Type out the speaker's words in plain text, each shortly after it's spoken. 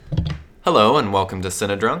Hello and welcome to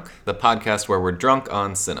Cinedrunk, the podcast where we're drunk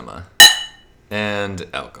on cinema and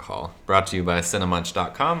alcohol. Brought to you by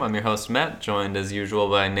Cinemunch.com. I'm your host Matt, joined as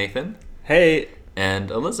usual by Nathan. Hey.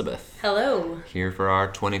 And Elizabeth. Hello. Here for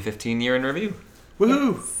our 2015 year in review.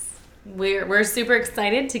 Woohoo! Yes. We're super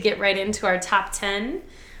excited to get right into our top 10,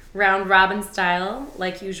 round robin style.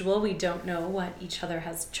 Like usual, we don't know what each other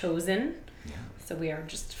has chosen. Yeah. So we are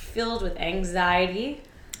just filled with anxiety.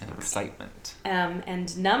 And excitement.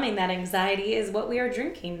 And numbing that anxiety is what we are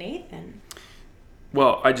drinking, Nathan.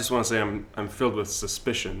 Well, I just want to say I'm filled with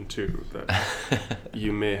suspicion, too, that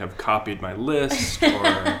you may have copied my list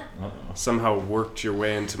or somehow worked your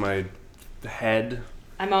way into my head,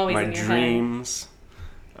 I'm always my in your dreams.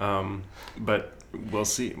 But we'll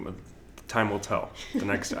see. Time will tell the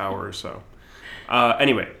next hour or so.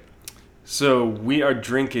 Anyway, so we are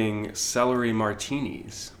drinking celery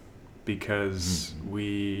martinis because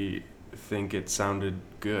we think it sounded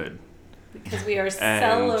good. Because we are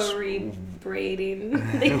celebrating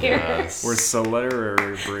the year. Yes. We're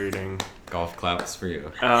celebrating. Golf claps for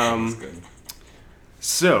you. Um, That's good.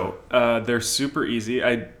 So, they're super easy.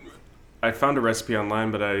 I found a recipe online,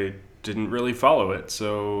 but I didn't really follow it.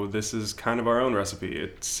 So this is kind of our own recipe.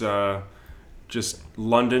 It's just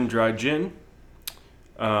London dry gin,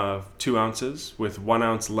 2 ounces with 1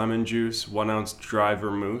 ounce lemon juice, 1 ounce dry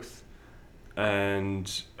vermouth,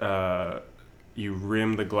 and you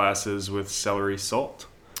rim the glasses with celery salt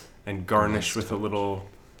and garnish with a little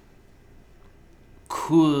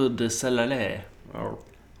coup de celery, or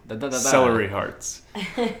celery hearts.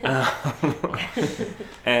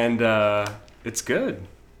 And it's good.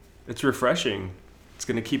 It's refreshing. It's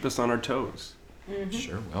going to keep us on our toes. Mm-hmm.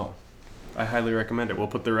 Sure will. I highly recommend it. We'll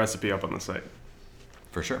put the recipe up on the site.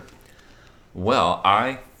 For sure. Well,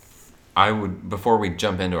 I would, before we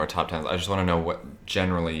jump into our top 10s, I just want to know what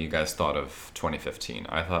generally you guys thought of 2015.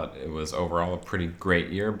 I thought it was overall a pretty great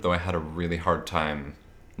year, though I had a really hard time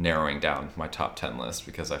narrowing down my top 10 list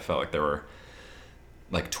because I felt like there were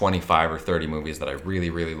like 25 or 30 movies that I really,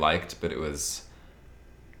 really liked, but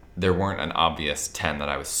there weren't an obvious 10 that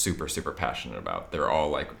I was super, super passionate about. They're all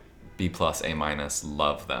like B+, A-,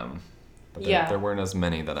 love them. But there weren't as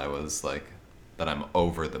many that I was like, that I'm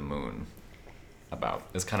over the moon about.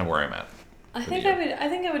 Is kind of where I'm at. I think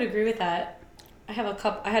I would agree with that. I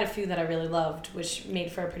had a few that I really loved, which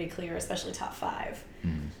made for a pretty clear, especially top 5.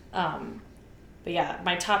 But yeah,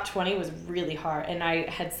 my top 20 was really hard, and I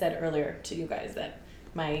had said earlier to you guys that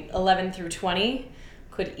my 11 through 20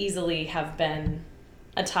 could easily have been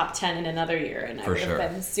a top 10 in another year, and I would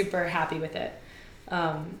have been super happy with it.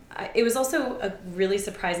 It was also a really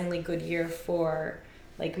surprisingly good year for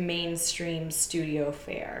like mainstream studio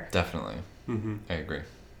fare. Definitely. Mm-hmm. I agree.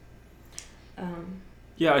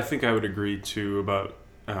 Yeah, I think I would agree too about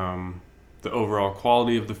the overall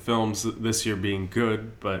quality of the films this year being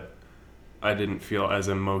good, but I didn't feel as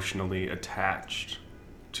emotionally attached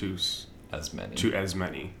to As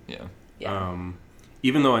many. Yeah. Yeah.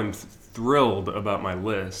 Even though I'm thrilled about my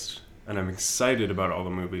list and I'm excited about all the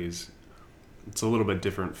movies, it's a little bit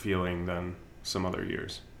different feeling than some other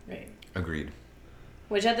years. Right. Agreed.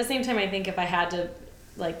 Which at the same time, I think if I had to,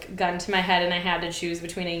 like, gun to my head and I had to choose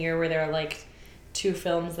between a year where there are, like, 2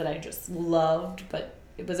 films that I just loved, but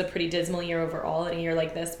it was a pretty dismal year overall, and a year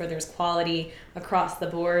like this where there's quality across the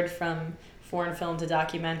board from foreign film to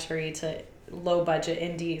documentary to low-budget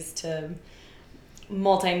indies to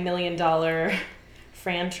multi-million-dollar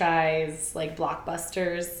franchise, like,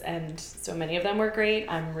 blockbusters, and so many of them were great.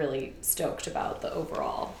 I'm really stoked about the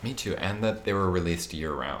overall. Me too, and that they were released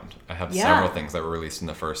year-round. I have several things that were released in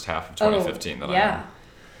the first half of 2015 that I'm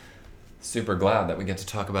super glad that we get to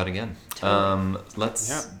talk about again. Totally.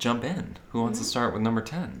 Let's jump in. Who wants to start with number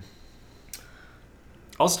 10?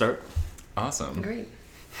 I'll start. Awesome. Great.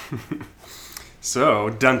 So,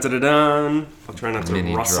 dun-da-da-dun. I'll try not to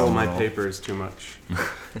Mini rustle drum my roll. papers too much.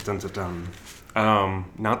 Dun-da-dun.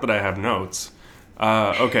 Not that I have notes.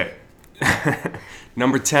 Okay.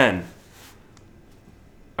 Number 10.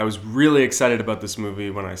 I was really excited about this movie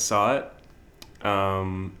when I saw it.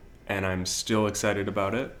 And I'm still excited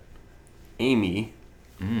about it. Amy,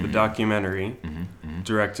 the documentary,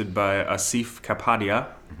 directed by Asif Kapadia.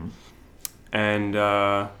 And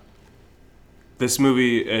this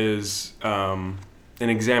movie is an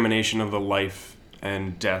examination of the life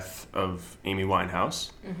and death of Amy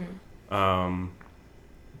Winehouse. I'm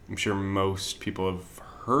sure most people have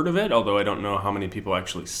heard of it, although I don't know how many people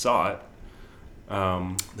actually saw it.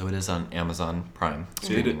 Though it is on Amazon Prime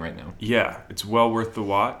streaming right now. Yeah, it's well worth the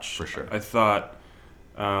watch. For sure. I thought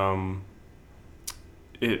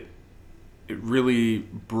it really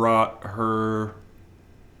brought her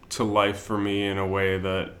to life for me in a way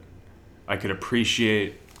that I could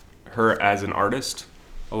appreciate her as an artist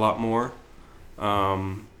a lot more.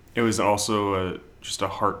 It was also just a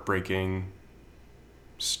heartbreaking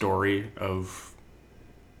story of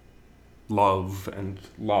love and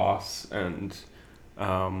loss, and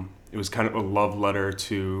it was kind of a love letter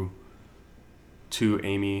to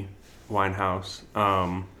Amy Winehouse.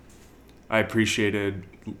 I appreciated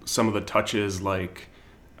some of the touches, like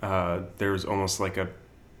there was almost like a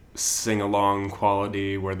sing-along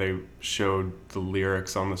quality where they showed the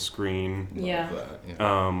lyrics on the screen. Yeah. Love that,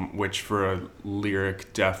 yeah. Which for a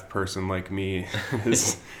lyric deaf person like me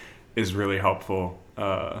is really helpful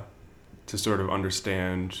to sort of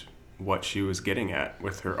understand what she was getting at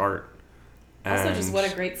with her art. Also, just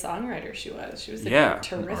what a great songwriter she was. She was a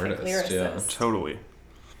terrific artist, lyricist. yeah. Totally.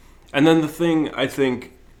 And then the thing I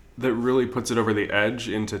think that really puts it over the edge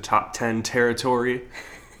into top 10 territory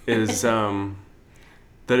is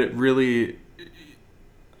that it really,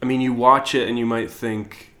 I mean, you watch it and you might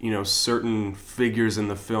think, certain figures in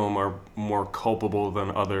the film are more culpable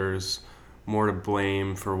than others, more to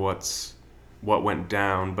blame for what went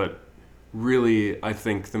down. But really, I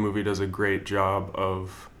think the movie does a great job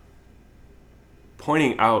of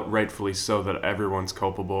pointing out, rightfully so, that everyone's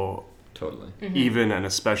culpable. Totally. Mm-hmm. Even and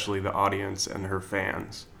especially the audience and her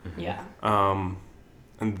fans. Yeah.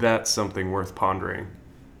 And that's something worth pondering.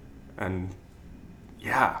 And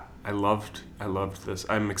yeah, I loved this.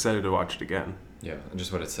 I'm excited to watch it again. Yeah, and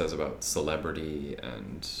just what it says about celebrity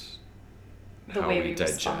and The how way we we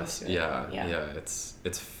respond digest. to it. Yeah,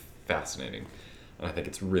 it's fascinating. And I think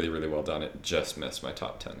it's really, really well done. It just missed my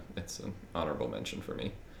top 10. It's an honorable mention for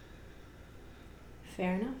me.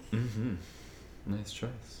 Fair enough. Mm-hmm. Nice choice.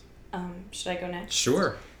 Should I go next?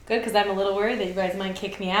 Sure. Good, because I'm a little worried that you guys might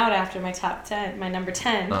kick me out after my top 10, my number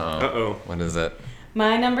 10. Uh-oh. What is it?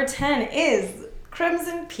 My number 10 is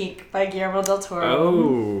Crimson Peak by Guillermo del Toro.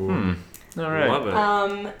 Oh. All right.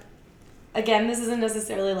 Love it. Again, this isn't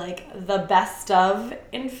necessarily like the best of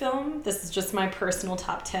in film. This is just my personal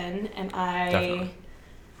top 10, and I Definitely.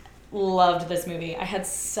 loved this movie. I had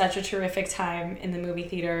such a terrific time in the movie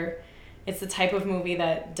theater. It's the type of movie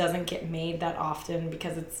that doesn't get made that often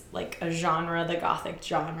because it's like a genre. The Gothic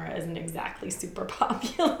genre isn't exactly super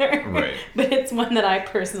popular. Right. But it's one that I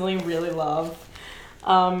personally really love.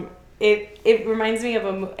 It reminds me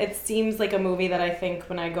of it seems like a movie that I think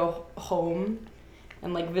when I go home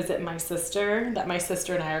and like visit my sister, that my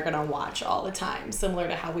sister and I are gonna watch all the time, similar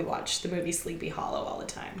to how we watch the movie Sleepy Hollow all the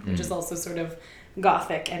time, which is also sort of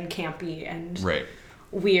gothic and campy and Right.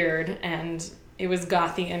 weird, and it was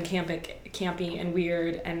gothy and campy and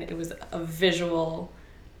weird, and it was a visual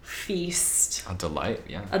feast, A delight,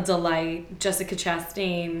 yeah. a delight. Jessica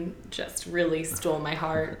Chastain just really stole my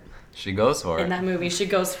heart She goes for in it. that movie. She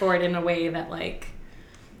goes for it in a way that like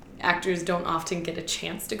actors don't often get a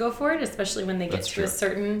chance to go for it, especially when they get That's to true. a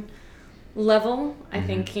certain level. I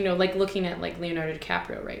think, like looking at like Leonardo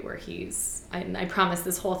DiCaprio, right, where I promise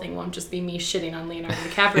this whole thing won't just be me shitting on Leonardo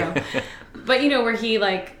DiCaprio, but where he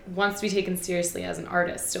like wants to be taken seriously as an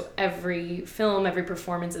artist. So every film, every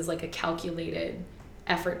performance is like a calculated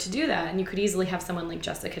effort to do that. And you could easily have someone like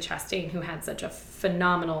Jessica Chastain, who had such a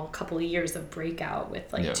phenomenal couple of years of breakout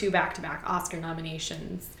with like 2 back-to-back Oscar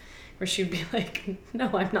nominations, where she'd be like, no,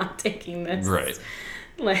 I'm not taking this. Right.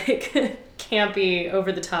 Like, campy,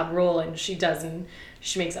 over-the-top role, and she does, and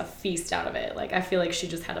she makes a feast out of it. Like, I feel like she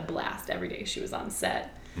just had a blast every day she was on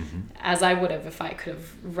set, as I would have if I could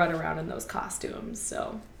have run around in those costumes,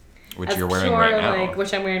 so... Which as you're wearing pure, right now. like,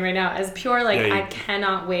 which I'm wearing right now. As pure, like, Yeah, I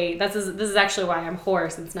cannot wait. This is actually why I'm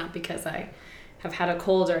hoarse. It's not because I have had a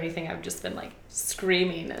cold or anything. I've just been, like,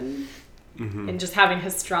 screaming and just having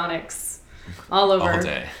histrionics all over.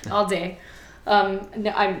 All day.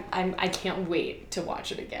 No, I can't wait to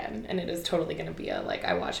watch it again, and it is totally going to be a like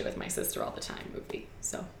I watch it with my sister all the time movie.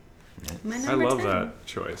 So, my I number love 10. that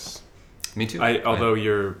choice. Me too. Although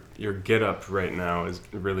your get up right now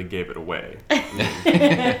really gave it away.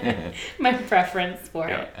 My preference for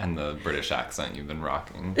Yeah. it. And the British accent you've been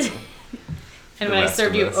rocking. So. And The when I rest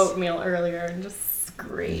served of you us. oatmeal earlier and just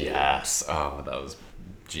screamed. Yes. Oh, that was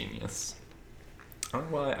genius. Oh,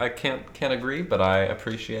 well, I can't agree, but I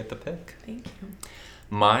appreciate the pick. Thank you.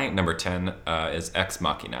 My number 10 is Ex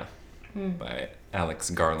Machina by Alex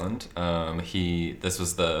Garland. This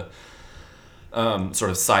was the sort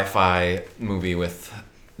of sci-fi movie with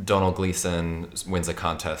Donald Gleason, wins a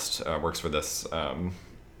contest, works for this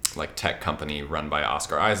like tech company run by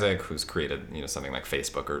Oscar Isaac, who's created something like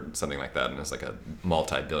Facebook or something like that, and is like a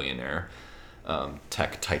multi-billionaire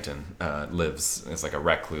tech titan. Lives as like a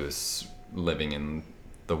recluse, living in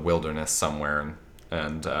the wilderness somewhere,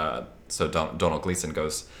 and so Donald Gleason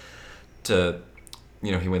goes to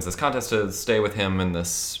he wins this contest to stay with him in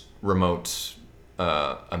this remote,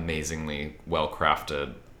 amazingly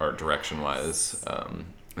well-crafted art direction-wise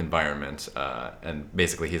environment, and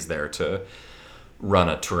basically he's there to run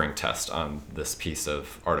a Turing test on this piece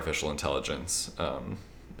of artificial intelligence,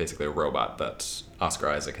 basically a robot that Oscar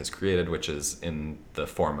Isaac has created, which is in the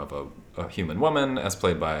form of a human woman, as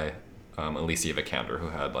played by Alicia Vikander, who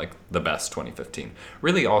had like the best 2015.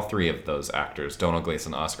 Really, all three of those actors, Donald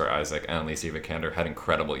Gleason, Oscar Isaac, and Alicia Vikander, had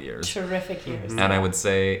incredible years. Terrific years. Mm-hmm. And I would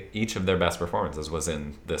say each of their best performances was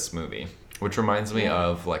in this movie, which reminds me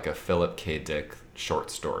of like a Philip K. Dick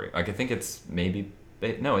short story. Like I think it's maybe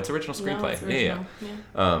it's original screenplay. No, it's original.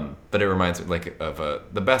 Yeah. But it reminds me like of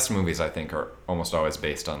the best movies. I think are almost always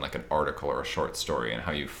based on like an article or a short story and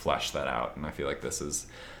how you flesh that out. And I feel like this is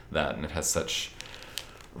that, and it has such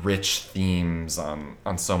rich themes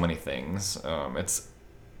on so many things. It's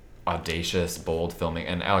audacious, bold filming,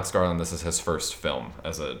 and Alex Garland, this is his first film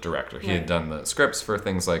as a director. He had done the scripts for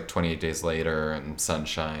things like 28 Days Later and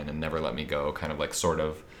Sunshine and Never Let Me Go, kind of like sort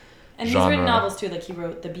of and genre. he's written novels too, like he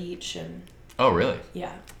wrote The Beach and Oh, really?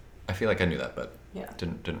 yeah. I feel like I knew that, but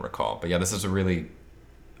didn't recall. But yeah, this is a really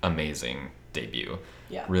amazing debut.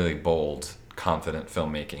 Yeah. Really bold, confident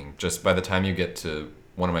filmmaking. Just by the time you get to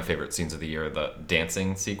one of my favorite scenes of the year, the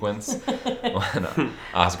dancing sequence, when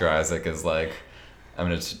Oscar Isaac is like, I'm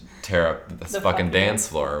going to tear up this fucking dance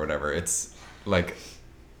floor or whatever. It's like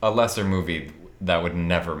a lesser movie that would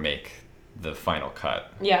never make the final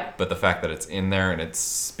cut. Yeah. But the fact that it's in there and it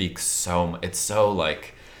speaks so, it's so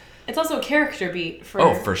like... It's also a character beat for...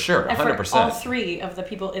 Oh, for sure, 100%. For all three of the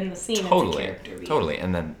people in the scene, Totally, it's a character beat. Totally.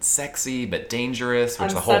 And then sexy but dangerous,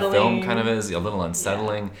 which Unsettling. the whole film kind of is, a little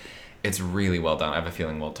unsettling. Yeah. It's really well done. I have a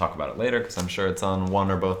feeling we'll talk about it later because I'm sure it's on one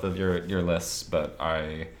or both of your lists, but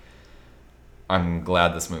I'm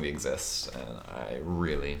glad this movie exists, and I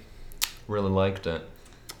really, really liked it.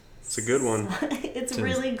 It's a good one. It's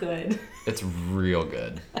really good. It's real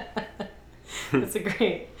good. It's a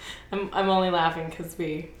great... I'm only laughing because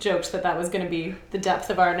we joked that was going to be the depth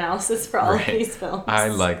of our analysis for all of these films. I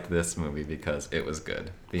liked this movie because it was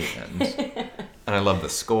good. The end. And I love the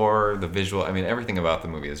score, the visual. I mean, everything about the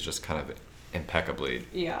movie is just kind of impeccably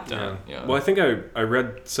done. Yeah. Well, I think I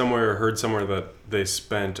read somewhere or heard somewhere that they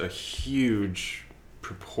spent a huge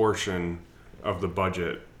proportion of the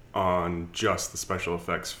budget on just the special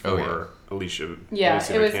effects for Alicia. Yeah,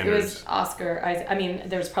 Alicia it was Oscar Isaac. I mean,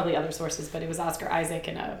 there's probably other sources, but it was Oscar Isaac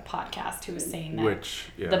in a podcast who was saying that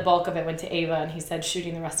the bulk of it went to Ava, and he said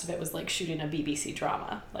shooting the rest of it was like shooting a BBC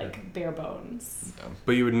drama, like bare bones. Yeah.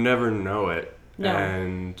 But you would never know it. No.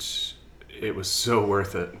 And it was so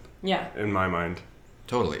worth it. Yeah. In my mind.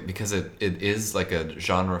 Totally, because it is like a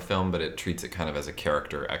genre film, but it treats it kind of as a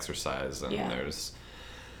character exercise, and there's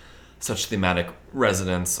such thematic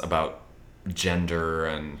resonance about gender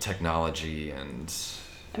and technology and...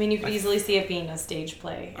 I mean, you could easily see it being a stage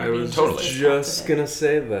play. I was just going to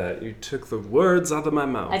say that. You took the words out of my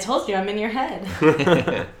mouth. I told you, I'm in your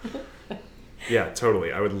head. Yeah,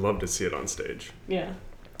 totally. I would love to see it on stage. Yeah.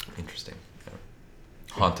 Interesting. Yeah.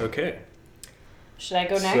 Haunted. Okay. Should I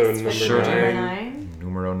go next? So number 9?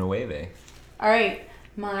 Numero 9. All right.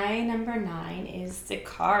 My number 9 is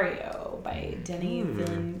Sicario by Denis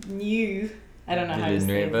Villeneuve. I don't know how to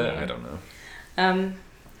say it. I don't know.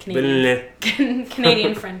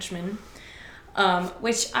 Canadian Frenchman.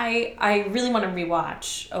 Which I really want to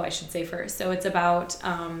rewatch. Oh, I should say first. So it's about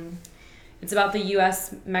the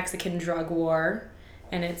U.S.-Mexican drug war,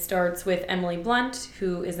 and it starts with Emily Blunt,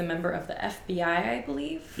 who is a member of the FBI, I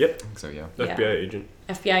believe. Yep. I think so, yeah. FBI agent.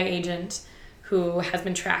 FBI agent who has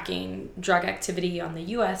been tracking drug activity on the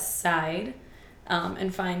U.S. side,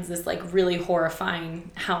 and finds this like really horrifying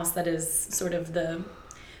house that is sort of the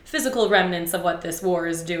physical remnants of what this war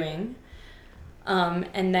is doing,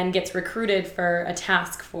 and then gets recruited for a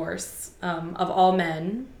task force of all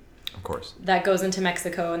men. Of course. That goes into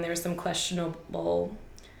Mexico, and there's some questionable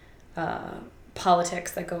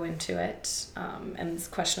politics that go into it, and this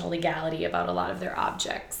questionable legality about a lot of their a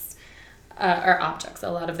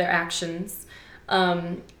lot of their actions.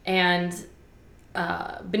 And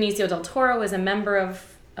Benicio del Toro is a member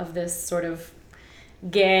of this sort of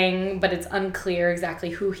gang, but it's unclear exactly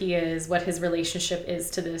who he is, what his relationship is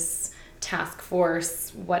to this task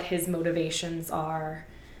force, what his motivations are.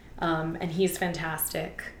 And he's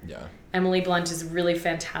fantastic. Yeah. Emily Blunt is really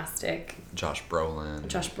fantastic. Josh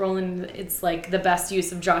Brolin, it's like the best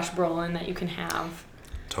use of Josh Brolin that you can have.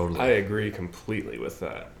 Totally. I agree completely with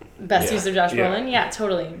that. Best use of Josh Brolin? Yeah,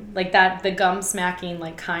 totally. Like that, the gum smacking,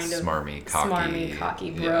 like kind of smarmy,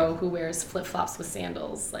 cocky bro who wears flip-flops with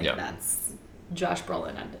sandals. Like that's Josh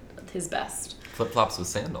Brolin at his best. Flip-flops with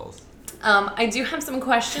sandals? I do have some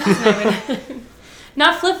questions. And I would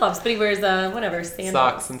not flip-flops, but he wears, whatever, sandals.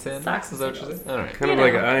 Socks and sandals? Socks and Is that what you sandals. said? All right. Kind of You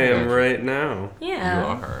like know. I am Gotcha. right now. Yeah. You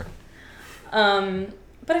are.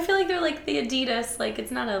 But I feel like they're like the Adidas, like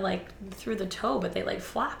it's not a like through the toe, but they like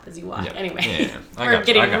flap as you walk. Yeah. Anyway, Yeah. I we're got you.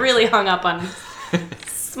 getting I got really you. hung up on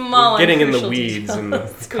small. Getting in the uncrucial weeds in the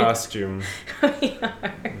details. costume We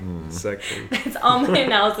are. section. It's all my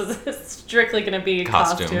analysis is strictly going to be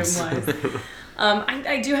Costumes. costume-wise.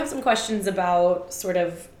 I do have some questions about sort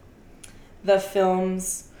of the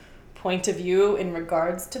film's point of view in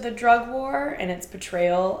regards to the drug war and its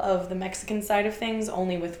portrayal of the Mexican side of things,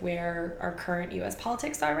 only with where our current U.S.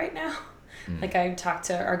 politics are right now. Like, I talked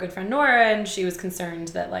to our good friend Nora, and she was concerned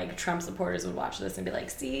that, like, Trump supporters would watch this and be like,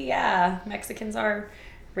 see, yeah, Mexicans are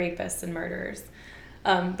rapists and murderers.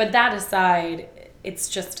 But that aside, it's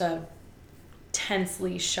just a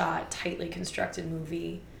tensely shot, tightly constructed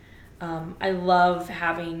movie. I love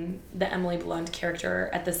having the Emily Blunt character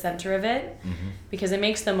at the center of it because it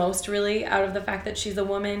makes the most really out of the fact that she's a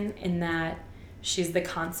woman in that she's the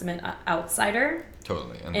consummate outsider.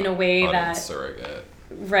 Totally. And In the a way audience that- surrogate.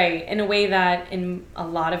 Right, in a way that in a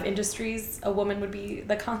lot of industries, a woman would be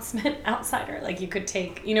the consummate outsider. Like, you could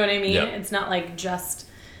take, you know what I mean? Yeah. It's not like just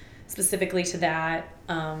specifically to that.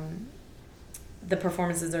 The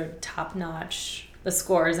performances are top notch. The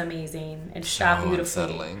score is amazing. It's shot So beautifully.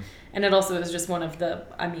 unsettling. And it also was just one of the,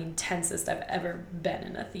 tensest I've ever been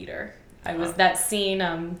in a theater. I was that scene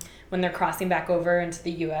when they're crossing back over into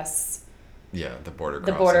the U.S. Yeah, the border The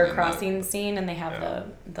crossing. border and crossing scene, and they have Yeah.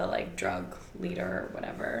 the like drug leader or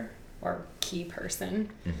whatever or key person.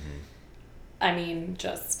 Mhm. I mean,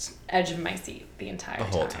 just edge of my seat the entire The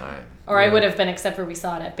whole time. Or I Yeah. would have been, except for we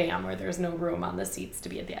saw it at BAM where there was no room on the seats to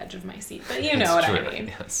be at the edge of my seat. But you know It's what true, I mean.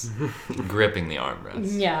 Yes. Gripping the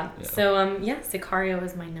armrest. Yeah. Yeah. So Sicario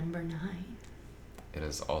is my number 9. It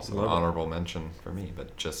is also Love an it. honorable mention for me,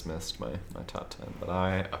 but just missed my top 10. But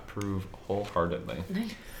I approve wholeheartedly.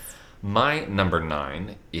 Nice. My number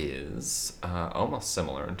 9 is almost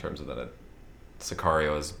similar in terms of that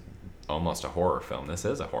Sicario is almost a horror film. This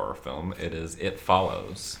is a horror film. It is It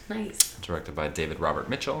Follows, Nice. directed by David Robert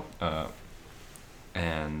Mitchell.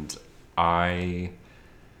 And I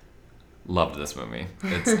loved this movie.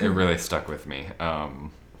 It really stuck with me.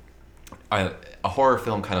 A horror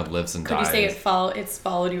film kind of lives and Could you dies. say it's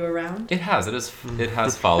followed you around? It has. It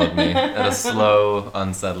has followed me at a slow,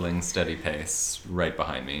 unsettling, steady pace, right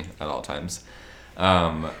behind me at all times.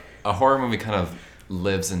 A horror movie kind of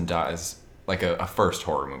lives and dies, like a first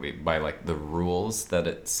horror movie, by like the rules that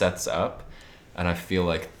it sets up, and I feel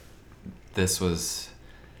like this was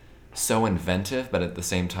so inventive, but at the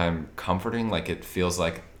same time comforting. Like, it feels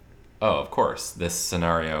like, oh, of course, this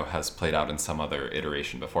scenario has played out in some other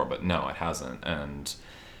iteration before, but no, it hasn't. And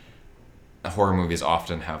horror movies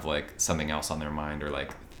often have like something else on their mind or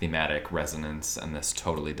like thematic resonance, and this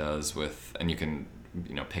totally does with, and you can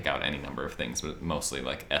pick out any number of things, but mostly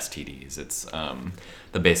like STDs. It's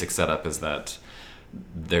the basic setup is that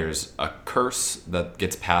there's a curse that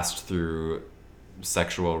gets passed through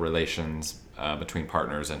sexual relations between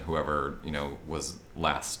partners, and whoever was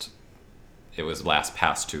last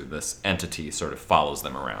passed to, this entity sort of follows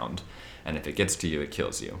them around, and if it gets to you, it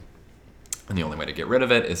kills you. And the only way to get rid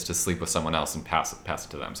of it is to sleep with someone else and pass it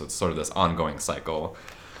to them. So it's sort of this ongoing cycle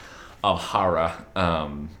of horror.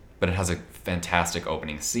 But it has a fantastic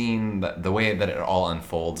opening scene. The way that it all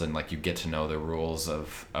unfolds and like you get to know the rules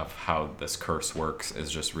of how this curse works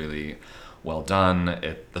is just really well done.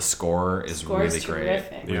 The score is really great.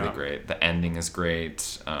 Terrific. Really Yeah. great. The ending is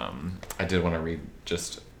great. I did want to read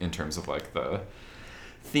just in terms of like the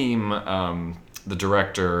theme. The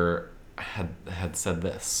director had said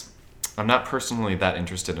this: "I'm not personally that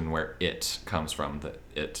interested in where it comes from, the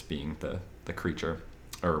it being the creature,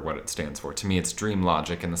 or what it stands for. To me, it's dream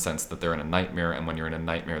logic in the sense that they're in a nightmare, and when you're in a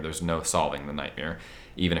nightmare, there's no solving the nightmare,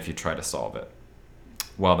 even if you try to solve it.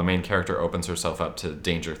 While the main character opens herself up to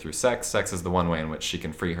danger through sex, sex is the one way in which she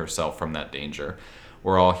can free herself from that danger.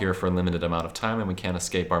 We're all here for a limited amount of time, and we can't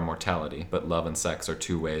escape our mortality, but love and sex are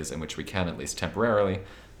two ways in which we can, at least temporarily,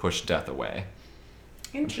 push death away."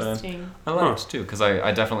 Interesting. I liked too, because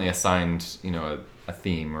I definitely assigned a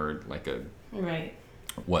theme or like Right.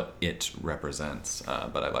 what it represents,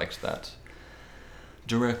 but I liked that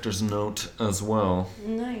director's note as well,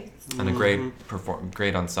 Nice. and a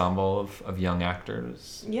great ensemble of young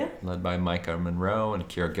actors Yeah. led by Micah Monroe and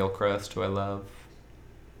Keira Gilchrist, who I love.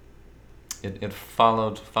 It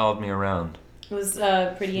followed me around. It was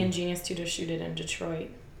pretty ingenious too to shoot it in Detroit.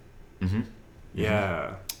 Mm-hmm.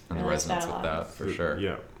 Yeah. And the I like resonance that a with lot. that for sure.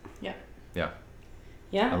 Yeah. Yeah.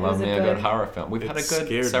 Yeah. I it love was me a good horror film. We've It had a scared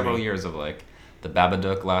good several me. years of like The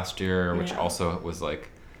Babadook last year, which Yeah. also was like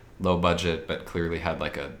low budget, but clearly had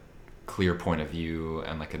like a clear point of view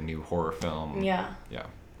and like a new horror film. Yeah. Yeah.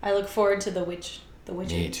 I look forward to The Witch. The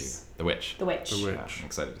Witches. Me too. The Witch. The Witch. The Witch. Yeah, I'm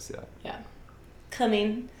excited to see that. Yeah.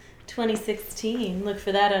 Coming 2016. Look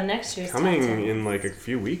for that on next year's top 10. Coming in like a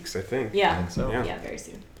few weeks, I think. Yeah. I think so. Yeah. Yeah, very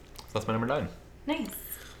soon. So that's my number 9. Nice.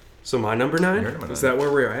 So my number 9? Your number Is 9. that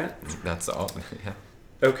where we're at? That's all. Yeah.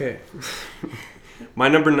 Okay. My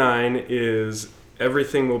number 9 is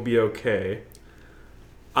Everything Will Be Okay.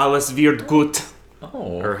 Alles wird gut.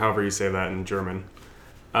 Oh. Or however you say that in German.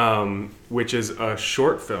 Which is a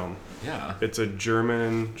short film. Yeah. It's a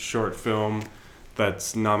German short film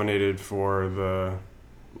that's nominated for the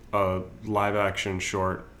live action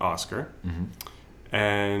short Oscar. Mm-hmm.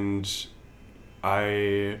 And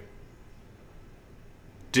I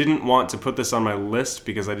didn't want to put this on my list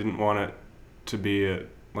because I didn't want it to be a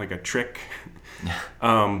trick.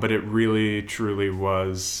 But it really, truly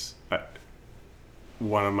was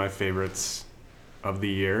one of my favorites of the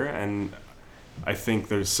year. And I think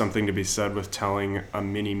there's something to be said with telling a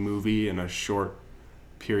mini movie in a short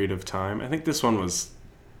period of time. I think this one was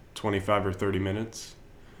 25 or 30 minutes.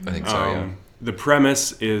 I think so, yeah. The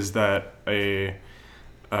premise is that a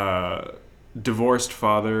divorced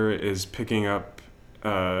father is picking up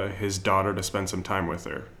his daughter to spend some time with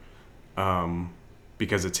her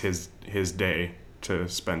because it's his day to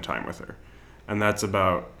spend time with her. And that's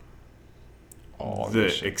about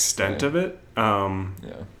the extent of it.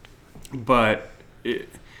 Yeah. But it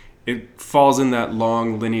falls in that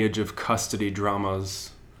long lineage of custody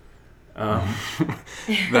dramas that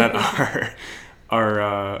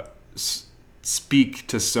speak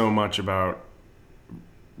to so much about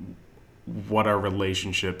what our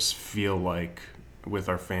relationships feel like with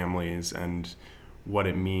our families and what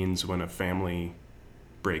it means when a family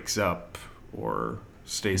breaks up or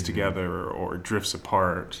stays together or drifts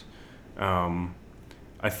apart.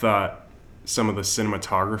 I thought some of the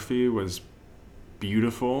cinematography was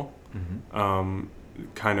beautiful,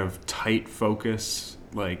 kind of tight focus,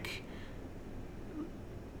 like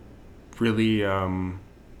really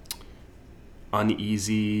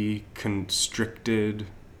uneasy, constricted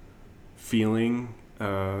feeling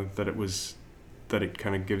that it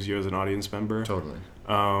kind of gives you as an audience member. Totally.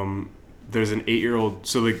 There's an 8-year-old,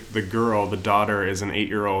 so the daughter is an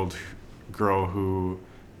 8-year-old girl who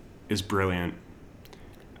is brilliant.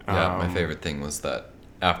 Yeah, my favorite thing was that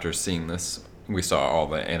after seeing this, we saw all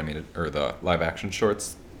the animated or the live action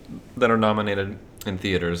shorts that are nominated in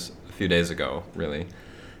theaters a few days ago, really.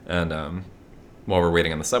 And while we're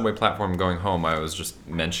waiting on the subway platform going home, I was just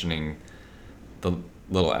mentioning the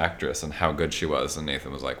little actress and how good she was, and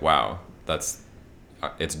Nathan was like, "Wow,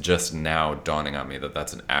 it's just now dawning on me that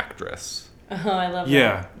that's an actress." Oh, I love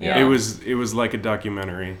Yeah, that. Yeah. it was like a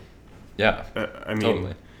documentary. Yeah, I mean,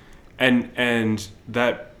 totally. And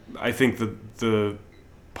that, I think the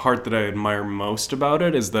part that I admire most about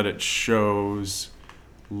it is that it shows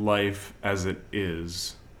life as it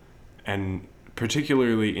is, and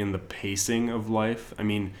particularly in the pacing of life. I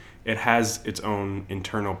mean, it has its own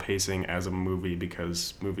internal pacing as a movie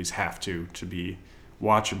because movies have to be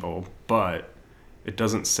watchable, but it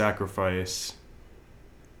doesn't sacrifice.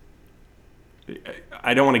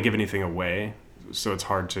 I don't want to give anything away, so it's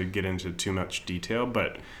hard to get into too much detail,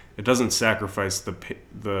 but it doesn't sacrifice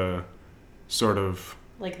the sort of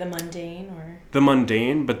Like the mundane the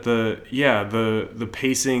mundane, but the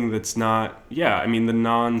pacing that's not, I mean, the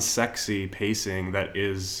non-sexy pacing that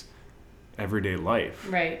is everyday life.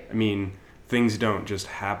 Right. I mean, things don't just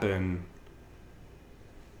happen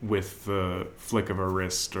with the flick of a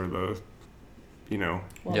wrist or the,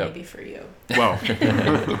 Well, Yep. maybe for you. well,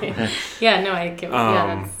 Yeah, no, I get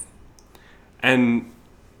that's... and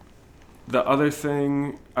the other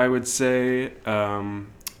thing I would say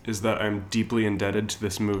is that I'm deeply indebted to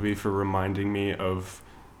this movie for reminding me of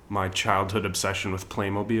my childhood obsession with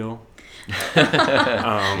Playmobil.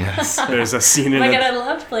 There's a scene Oh in my god, I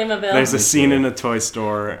loved Playmobil. there's a scene in a toy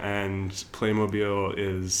store, and Playmobil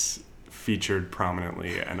is featured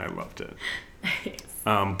prominently, and I loved it.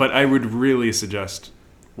 But I would really suggest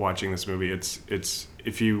watching this movie. It's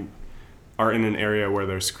if you are in an area where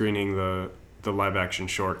they're screening the live action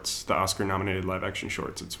shorts, the Oscar nominated live action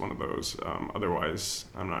shorts, it's one of those. Otherwise,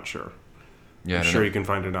 I'm not sure. Yeah, I'm sure you can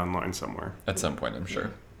find it online somewhere. at some point, I'm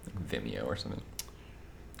sure. Vimeo or something.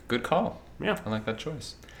 Good call. Yeah. I like that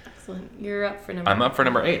choice. Excellent. You're up for number... I'm up for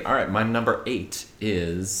number 8. All right, my number 8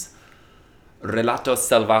 is Relatos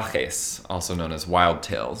Salvajes, also known as Wild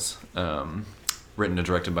Tales. Written and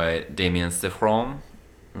directed by Damien Cifron,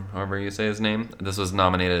 however you say his name. This was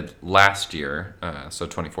nominated last year, so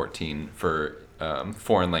 2014, for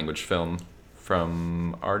foreign language film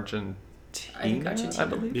from Argentina, I think Argentina. I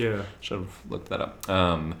believe. Yeah. Should have looked that up.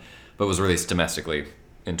 But was released domestically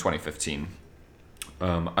in 2015.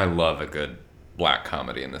 I love a good black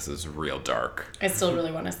comedy, and this is real dark. I still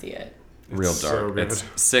really want to see it. Real It's dark.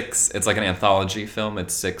 so good. It's like an anthology film.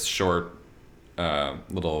 It's 6 short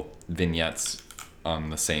little vignettes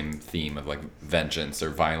on the same theme of like vengeance or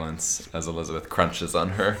violence as Elizabeth crunches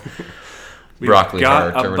on her broccoli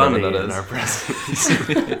got heart a or whatever bunny that in is. our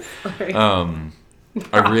presence. Sorry.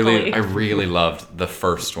 I really loved the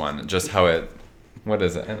first one. Just how it. What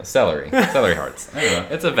is it? I don't know, celery hearts. I don't know.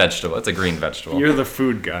 It's a vegetable. It's a green vegetable. You're the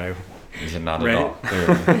food guy. Yeah, not right? at all.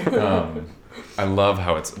 Clearly. I love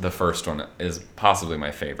how it's the first one is possibly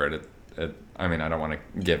my favorite. I mean, I don't want to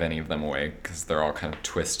give any of them away because they're all kind of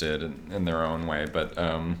twisted in their own way. But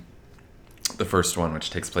the first one,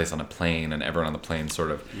 which takes place on a plane, and everyone on the plane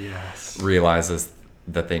sort of Yes. realizes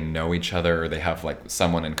that they know each other, or they have like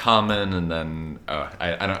someone in common, and then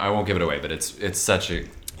I won't give it away, but it's such a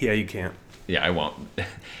Yeah, you can't. yeah, I won't.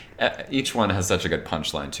 Each one has such a good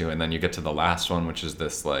punchline too, and then you get to the last one, which is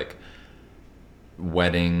this like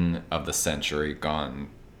wedding of the century gone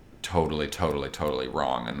totally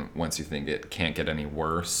wrong. And once you think it can't get any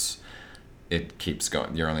worse, it keeps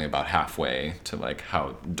going. You're only about halfway to like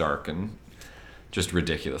how dark and just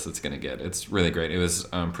ridiculous it's gonna get. It's really great. It was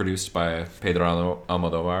produced by Pedro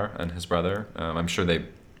Almodovar and his brother. I'm sure they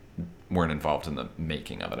weren't involved in the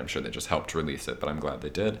making of it. I'm sure they just helped release it, but I'm glad they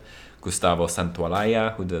did. Gustavo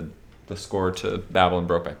Santaolalla, who did the score to Babel and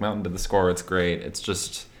Brokeback Mountain, did the score. It's great.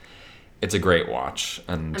 It's a great watch,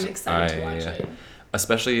 and I'm excited to watch it.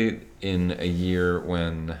 Especially in a year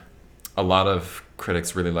when a lot of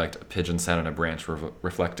critics really liked A Pigeon Sat on a Branch,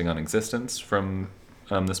 reflecting on existence from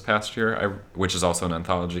this past year, which is also an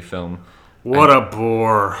anthology film. What a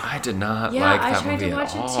bore. I did not Yeah, like I that tried movie to watch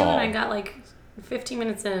at it all. too, and I got like 15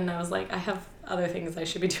 minutes in, and I was like, I have other things I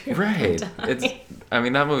should be doing. Right. I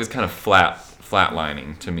mean, that movie's kind of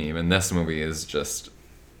flatlining to me, and this movie is just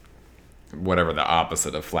whatever the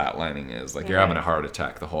opposite of flatlining is. Like, you're having a heart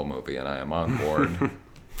attack the whole movie, and I am on board.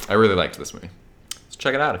 I really liked this movie. So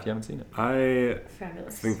check it out if you haven't seen it. I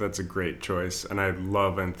Fabulous. think that's a great choice, and I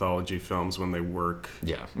love anthology films when they work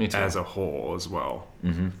Yeah, me too. as a whole as well.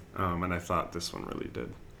 Mm-hmm. And I thought this one really did.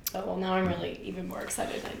 Oh, well, now I'm really even more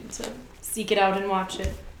excited. I need to seek it out and watch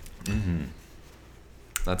it. Mm-hmm.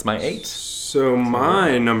 That's my 8. So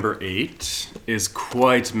my number 8 is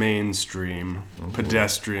quite mainstream,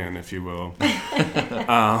 pedestrian, if you will.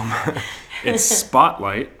 It's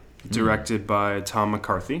Spotlight, directed by Tom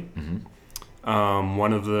McCarthy.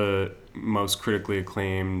 One of the most critically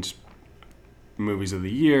acclaimed movies of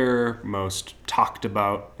the year, most talked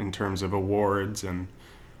about in terms of awards and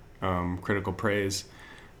critical praise.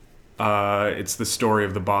 It's the story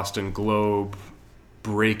of the Boston Globe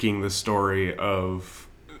breaking the story of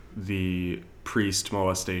the priest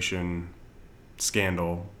molestation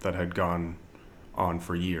scandal that had gone on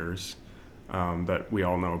for years, that we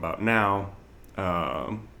all know about now.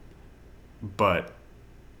 But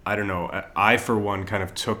I don't know. I, for one, kind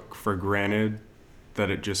of took for granted that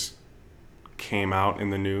it just came out in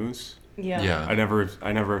the news. Yeah. I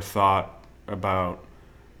never thought about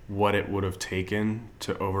what it would have taken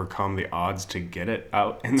to overcome the odds to get it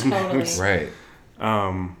out in the Totally. news. Right.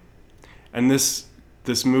 And this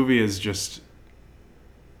movie is just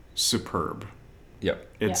superb. Yep,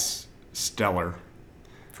 It's stellar.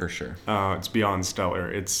 for sure. It's beyond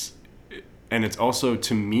stellar. It's also,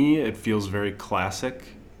 to me, it feels very classic.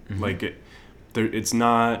 Like it's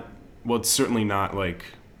not. Well, it's certainly not like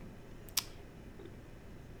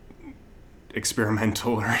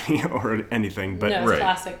experimental or anything. But no, it's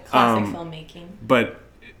classic filmmaking. but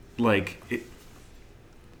like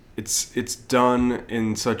it's done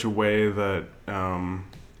in such a way that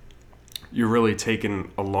you're really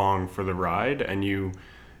taken along for the ride, and you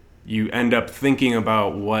end up thinking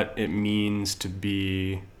about what it means to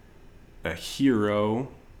be a hero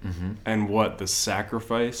and what the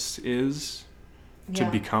sacrifice is to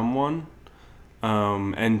become one.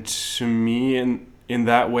 And to me, in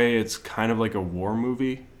that way, it's kind of like a war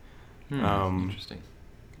movie. Interesting.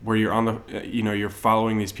 Where you're on the, you're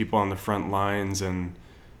following these people on the front lines and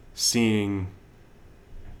seeing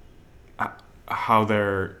how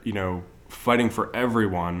they're, fighting for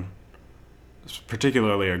everyone,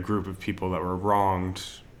 particularly a group of people that were wronged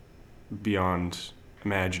beyond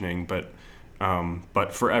imagining, but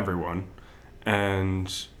for everyone.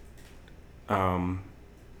 And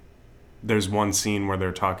there's one scene where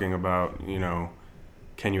they're talking about,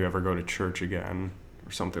 can you ever go to church again,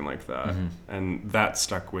 or something like that. And that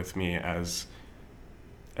stuck with me as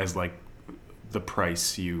like the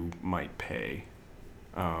price you might pay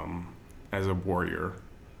as a warrior,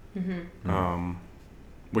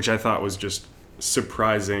 which I thought was just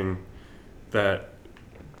surprising that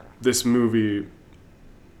this movie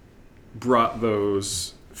brought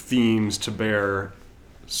those themes to bear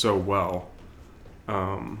so well.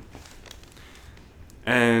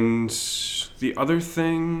 And the other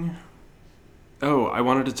thing, I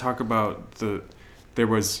wanted to talk about there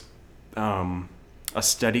was a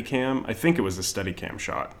Steadicam, I think it was a Steadicam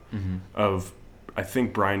shot of, I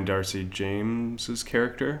think, Brian Darcy James's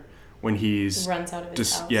character when he's runs out of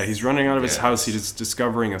his house. Yeah, he's running out of his house. He's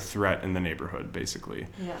discovering a threat in the neighborhood, basically.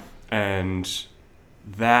 Yeah. And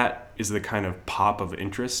that is the kind of pop of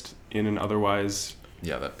interest in an otherwise...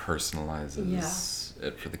 Yeah, that personalizes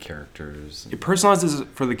it for the characters. It personalizes it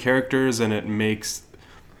for the characters, and it makes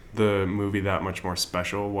the movie that much more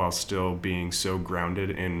special while still being so grounded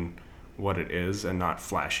in what it is and not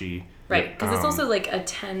flashy. Right, because it's also like a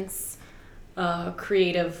tense,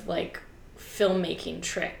 creative, like, filmmaking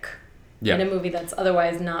trick. In a movie that's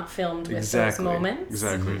otherwise not filmed with those moments.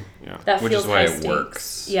 Exactly, yeah. That Which feels is why high it stakes.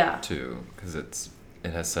 Works, yeah. too, because it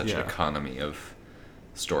has such economy of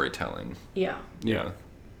storytelling. Yeah. Yeah.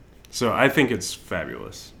 So I think it's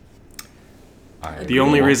fabulous. The The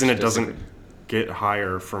only reason it doesn't get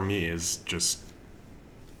higher for me is just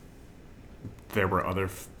there were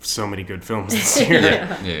so many good films this year.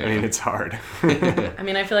 Yeah. I mean, it's hard. I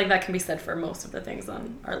mean, I feel like that can be said for most of the things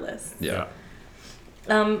on our list. Yeah.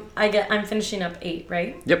 I'm finishing up 8,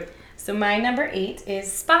 right? Yep. So my number 8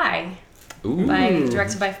 is Spy, Ooh.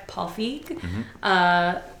 directed by Paul Feig,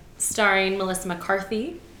 starring Melissa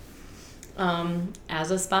McCarthy as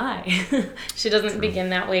a spy. She doesn't begin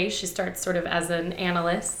that way. She starts sort of as an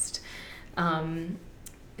analyst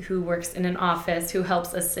who works in an office, who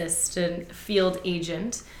helps assist a field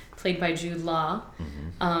agent played by Jude Law.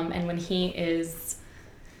 And when he is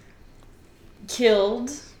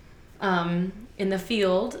killed in the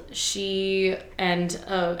field, she and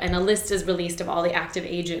a list is released of all the active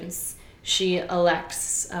agents. She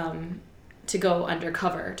elects to go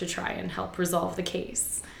undercover to try and help resolve the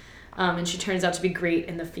case. And she turns out to be great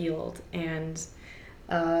in the field. And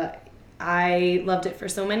I loved it for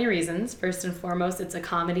so many reasons. First and foremost, it's a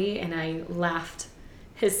comedy, and I laughed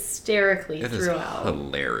hysterically throughout. It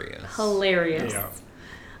is Hilarious. Yeah.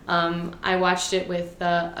 I watched it with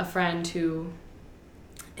a friend who...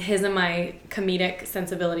 his and my comedic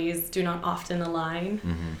sensibilities do not often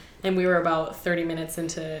align. And we were about 30 minutes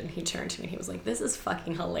into it, and he turned to me and he was like, "This is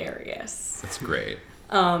fucking hilarious." That's great.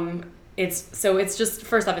 It's just,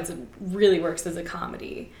 first off, it really works as a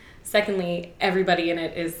comedy. Secondly, everybody in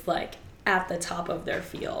it is like at the top of their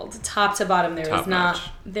field, top to bottom.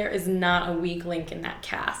 There is not a weak link in that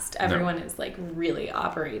cast. Everyone is like really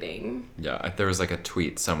operating. Yeah, there was like a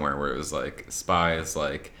tweet somewhere where it was like, Spy is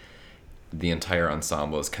like, the entire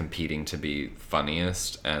ensemble is competing to be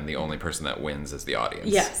funniest, and the only person that wins is the audience.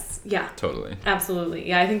 Yes, yeah. Totally. Absolutely.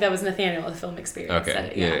 Yeah, I think that was Nathaniel of the Film Experience. Okay,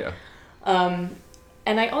 Said it, yeah.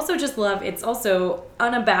 And I also just love, it's also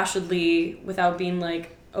unabashedly, without being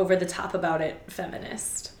like over the top about it,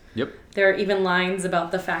 feminist. Yep. There are even lines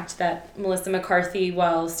about the fact that Melissa McCarthy,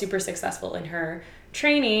 while super successful in her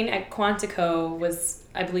training at Quantico, was,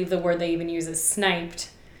 I believe the word they even use is sniped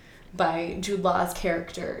by Jude Law's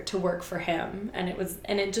character to work for him. And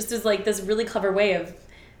it just is like this really clever way of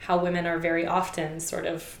how women are very often sort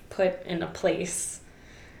of put in a place,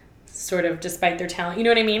 sort of despite their talent. You know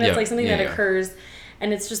what I mean? It's like something that occurs,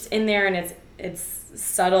 and it's just in there, and it's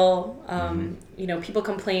subtle. You know, people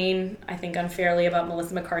complain, I think, unfairly about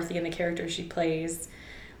Melissa McCarthy and the character she plays,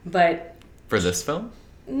 but... For this film?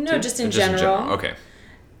 No, just in general. Okay.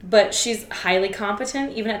 But she's highly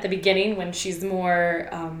competent, even at the beginning when she's more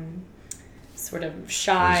sort of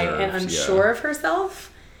shy and unsure of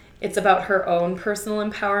herself. It's about her own personal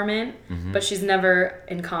empowerment, but she's never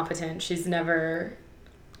incompetent. She's never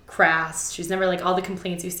crass. She's never like all the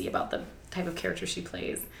complaints you see about the type of character she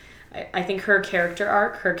plays. I think her character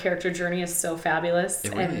arc, her character journey is so fabulous.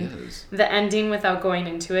 It really is. The ending, without going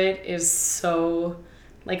into it, is so,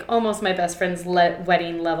 like, almost my best friend's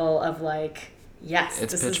wedding level of, like, yes,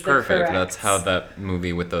 it's this pitch is the perfect. correct. That's how that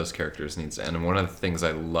movie with those characters needs to end. And one of the things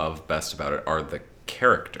I love best about it are the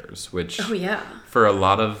characters, which for a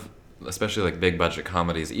lot of, especially like big budget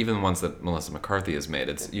comedies, even ones that Melissa McCarthy has made,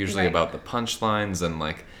 it's usually about the punchlines, and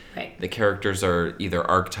like the characters are either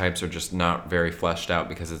archetypes or just not very fleshed out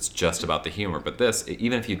because it's just about the humor. But this,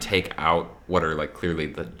 even if you take out what are like clearly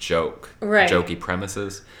the jokey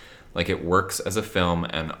premises, like it works as a film,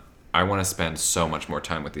 and I want to spend so much more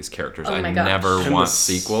time with these characters. I never want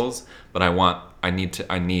sequels, but I need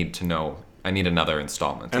to know I need another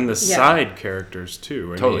installment. And the side characters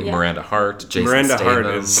too. Totally. Miranda Hart, Jason Miranda Statham. Hart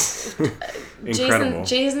is incredible.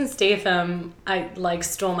 Jason Statham,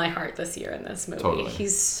 stole my heart this year in this movie. Totally.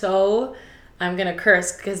 He's so, I'm gonna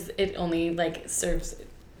curse because it only serves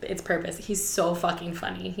its purpose. He's so fucking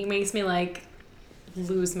funny. He makes me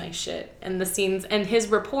lose my shit. And the scenes and his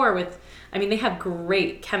rapport with, they have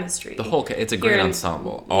great chemistry. The whole, it's a great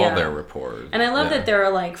ensemble. All their rapport. And I love that there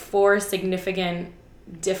are 4 significant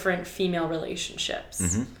different female relationships.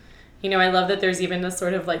 Mm-hmm. I love that there's even this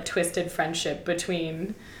sort of twisted friendship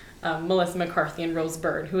between Melissa McCarthy and Rose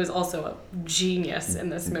Byrne, who is also a genius in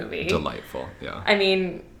this movie. Delightful, yeah.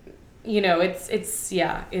 It's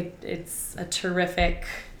a terrific,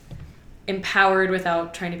 empowered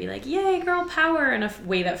without trying to be yay, girl power in a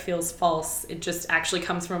way that feels false. It just actually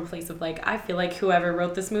comes from a place of I feel like whoever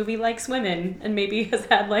wrote this movie likes women and maybe has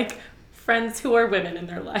had friends who are women in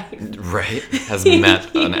their life. Right. Has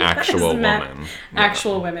met an actual woman.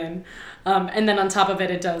 Actual women. And then on top of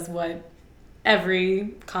it does what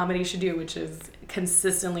every comedy should do, which is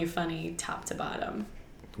consistently funny top to bottom.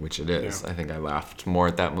 Which it is. Yeah. I think I laughed more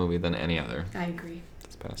at that movie than any other. I agree.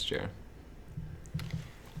 This past year.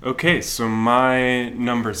 Okay, so my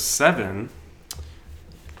number 7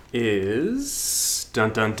 is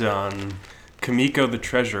dun dun dun, Kimiko the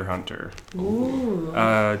Treasure Hunter. Ooh.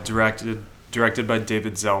 Directed by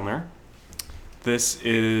David Zellner. This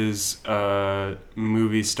is a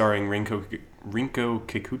movie starring Rinko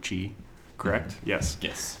Kikuchi, correct? Mm-hmm. Yes.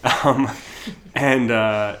 Yes. And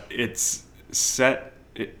it's set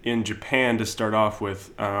in Japan to start off with.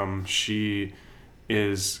 She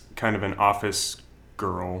is kind of an office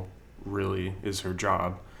girl, really, is her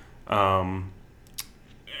job.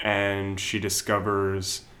 And she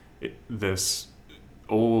discovers this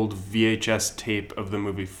old VHS tape of the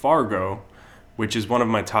movie Fargo, which is one of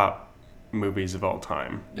my top movies of all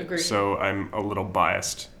time. Agreed. So I'm a little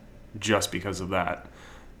biased just because of that.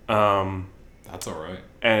 That's all right.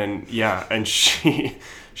 And she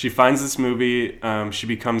finds this movie. She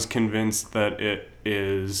becomes convinced that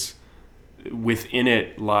within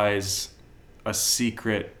it lies a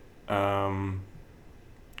secret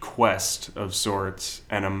quest of sorts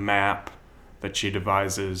and a map that she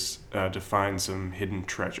devises to find some hidden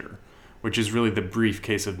treasure, which is really the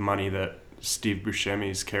briefcase of money that Steve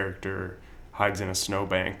Buscemi's character hides in a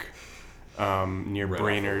snowbank near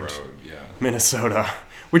Brainerd, Minnesota,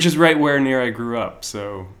 which is right near I grew up.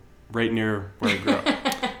 So right near where I grew up.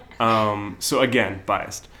 So again,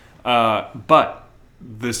 biased. But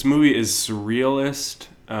this movie is surrealist.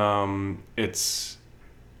 It's,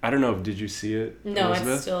 I don't know, did you see it, No,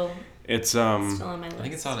 Elizabeth? it's still on my list. I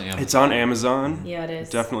think it's on Amazon. It's on Amazon. Yeah, it is.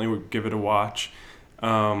 Definitely would give it a watch.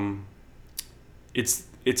 It's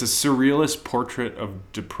a surrealist portrait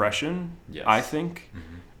of depression, Yes. I think.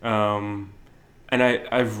 Mm-hmm. And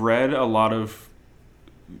I've read a lot of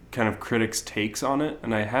kind of critics' takes on it,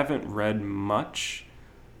 and I haven't read much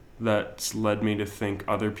that's led me to think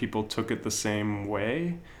other people took it the same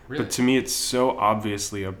way. Really? But to me, it's so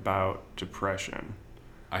obviously about depression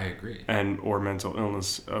I agree. or mental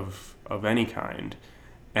illness of any kind,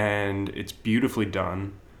 and it's beautifully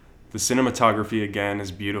done. The cinematography again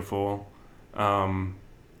is beautiful.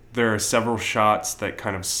 There are several shots that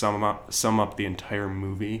kind of sum up the entire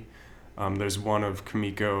movie. There's one of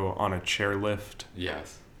Kimiko on a chairlift,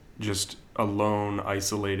 Yes. just alone,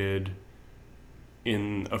 isolated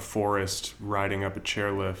in a forest, riding up a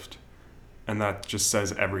chairlift, and that just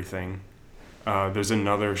says everything. There's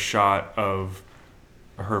another shot of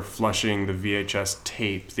her flushing the VHS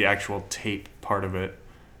tape, the actual tape part of it,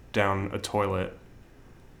 down a toilet.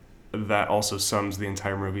 That also sums the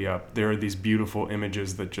entire movie up. There are these beautiful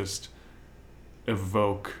images that just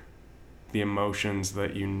evoke the emotions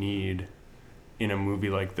that you need in a movie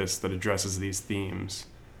like this that addresses these themes.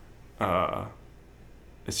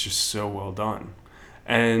 It's just so well done.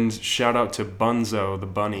 And shout out to Bunzo the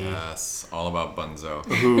bunny. Yes, all about Bunzo.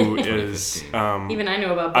 Who is Even I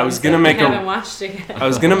know about Bunzo. I was gonna make I haven't watched it yet. I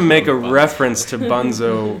was gonna make a reference to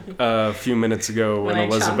Bunzo a few minutes ago when I chomped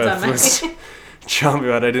Elizabeth on was chomping,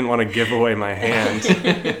 but I didn't want to give away my hand.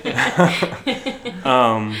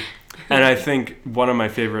 And I think one of my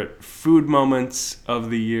favorite food moments of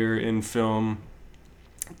the year in film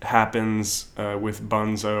happens with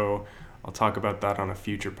Bunzo. I'll talk about that on a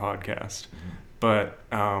future podcast. But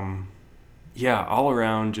all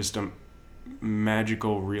around just a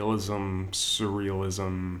magical realism,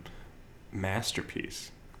 surrealism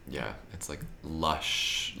masterpiece. Yeah, it's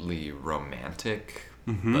lushly romantic,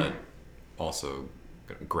 Mm-hmm. but also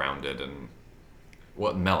grounded and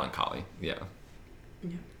melancholy. Yeah.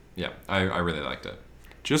 Yeah, I really liked it.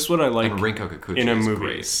 Just what I like And Rinko Kikuchi in a is movie.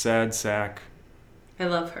 great. Sad sack. I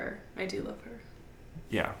love her. I do love her.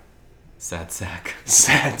 Yeah. Sad sack.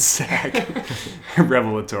 Sad sack.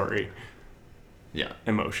 Revelatory. Yeah.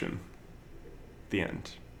 Emotion. The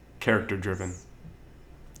end. Character driven.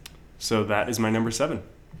 So that is my number 7.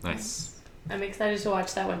 Nice. I'm excited to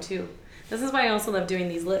watch that one too. This is why I also love doing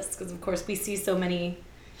these lists, because of course we see so many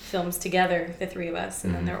films together, the three of us,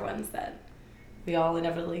 and then there are ones that we all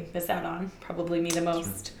inevitably miss out on, probably me the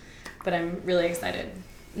most. But I'm really excited.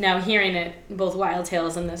 Now hearing it, both Wild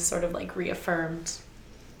Tales and this sort of like reaffirmed.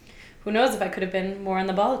 Who knows if I could have been more on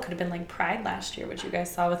the ball. It could have been like Pride last year, which you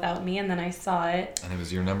guys saw without me, and then I saw it. And it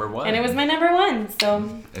was your number 1. And it was my number 1,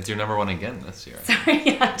 so... It's your number 1 again this year. Sorry,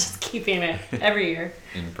 yeah, I'm just keeping it every year.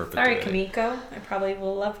 In perpetuity. Sorry, Kamiko. I probably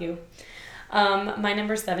will love you. My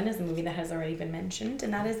number 7 is a movie that has already been mentioned,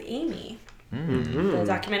 and that is Amy. The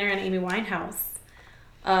documentary on Amy Winehouse.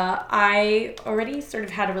 I already sort of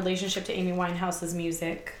had a relationship to Amy Winehouse's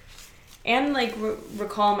music, and like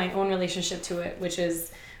recall my own relationship to it, which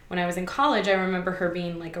is when I was in college, I remember her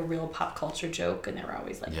being like a real pop culture joke, and there were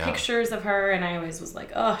always like pictures of her, and I always was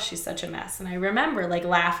like, oh, she's such a mess. And I remember like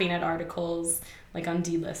laughing at articles like on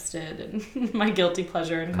Delisted and my guilty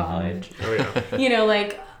pleasure in college. Oh, yeah. You know,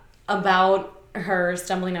 like about her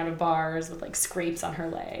stumbling out of bars with like scrapes on her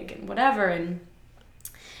leg and whatever.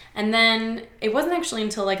 And then it wasn't actually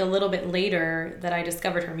until like a little bit later that I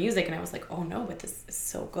discovered her music, and I was like, oh no, but this is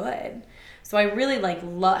so good. So I really like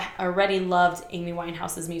already loved Amy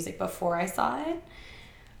Winehouse's music before I saw it.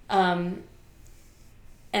 And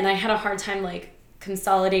I had a hard time like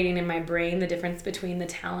consolidating in my brain the difference between the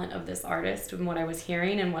talent of this artist and what I was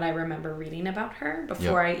hearing and what I remember reading about her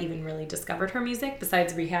before I even really discovered her music,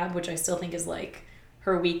 besides Rehab, which I still think is like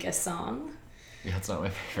her weakest song. Yeah, it's not my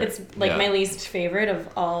favorite. It's like my least favorite of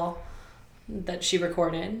all that she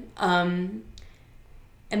recorded.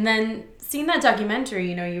 And then seeing that documentary,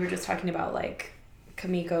 you know, you were just talking about like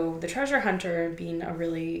Kamiko the Treasure Hunter being a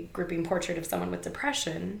really gripping portrait of someone with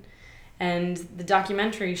depression. And the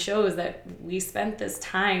documentary shows that we spent this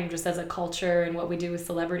time just as a culture and what we do with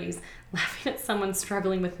celebrities laughing at someone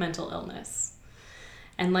struggling with mental illness.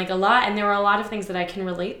 And like and there were a lot of things that I can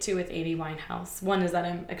relate to with Amy Winehouse. One is that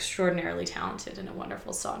I'm extraordinarily talented and a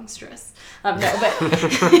wonderful songstress. No,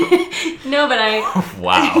 but I...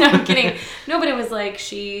 Wow. No, I'm kidding. No, but it was like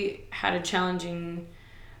she had a challenging...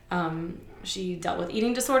 she dealt with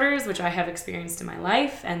eating disorders, which I have experienced in my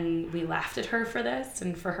life, and we laughed at her for this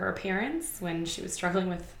and for her appearance when she was struggling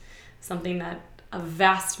with something that a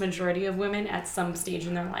vast majority of women at some stage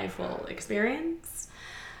in their life will experience.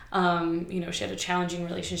 You know, she had a challenging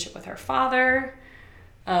relationship with her father.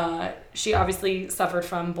 She obviously suffered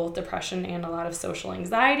from both depression and a lot of social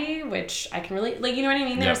anxiety, which I can relate. Like, you know what I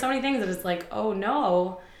mean? There are so many things that it's like, oh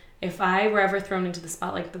no, if I were ever thrown into the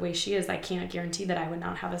spotlight the way she is, I can't guarantee that I would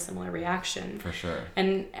not have a similar reaction. For sure.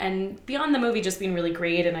 And beyond the movie just being really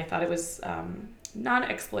great, and I thought it was not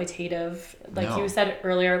exploitative. Like you said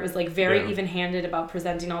earlier, it was like very even-handed about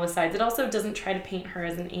presenting all the sides. It also doesn't try to paint her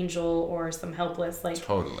as an angel or some helpless, like...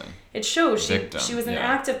 Totally. It shows Victim, she was an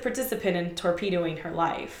active participant in torpedoing her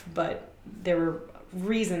life, but there were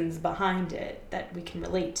reasons behind it that we can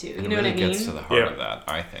relate to. You know what I mean? It really gets to the heart of that,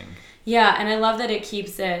 I think. Yeah, and I love that it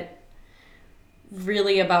keeps it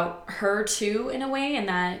really about her too, in a way, and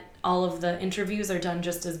that all of the interviews are done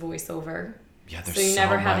just as voiceover. Yeah, there's so you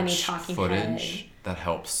never have any much talking footage head. that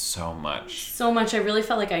helps so much. So much. I really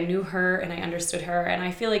felt like I knew her and I understood her, and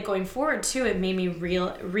I feel like going forward too, it made me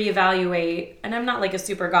reevaluate. And I'm not like a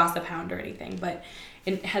super gossip hound or anything, but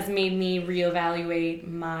it has made me reevaluate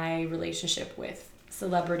my relationship with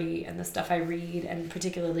celebrity and the stuff I read, and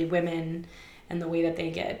particularly women and the way that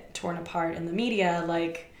they get torn apart in the media.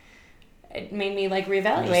 Like, it made me like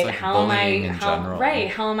reevaluate like how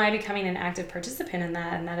am I becoming an active participant in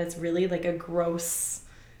that, and that is really like a gross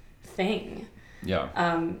thing.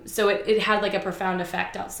 Yeah. So it had like a profound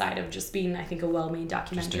effect outside of just being, I think, a well-made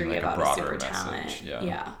documentary about a super talent.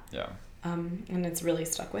 Yeah. And it's really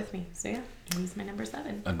stuck with me. So yeah, he's my number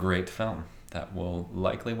 7. A great film that will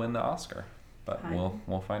likely win the Oscar, but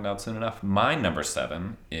we'll find out soon enough. My number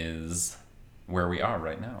 7 is Where We Are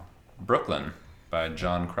Right Now, Brooklyn by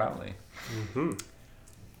John Crowley. Mm-hmm.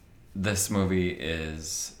 This movie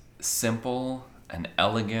is simple and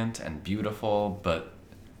elegant and beautiful, but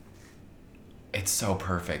it's so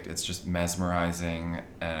perfect. It's just mesmerizing.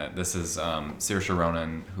 This is Saoirse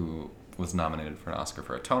Ronan, who was nominated for an Oscar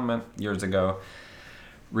for Atonement years ago,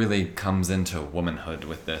 really comes into womanhood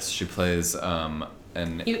with this. She plays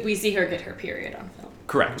and We see her get her period on film.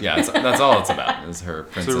 correct, yeah, that's all it's about is her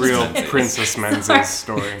It's princess. a real Menzies. Princess Menzies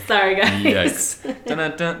story. Sorry, guys. Yikes.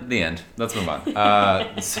 Dun-dun-dun. The end. Let's move on.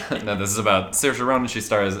 No, this is about Saoirse Ronan. She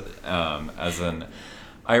stars as an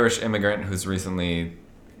Irish immigrant who's recently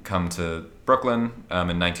come to Brooklyn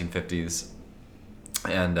in 1950s,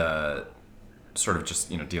 and sort of just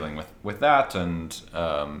dealing with that, and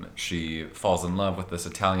she falls in love with this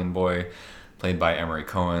Italian boy, played by Emery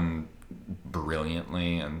Cohen,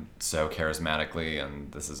 brilliantly and so charismatically.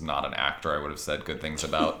 And this is not an actor I would have said good things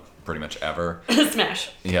about pretty much ever.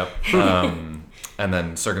 Smash. Yep. And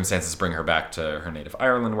then circumstances bring her back to her native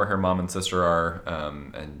Ireland, where her mom and sister are,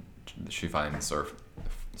 and she finds sort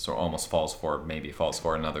almost falls for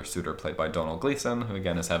another suitor played by Donald Gleason, who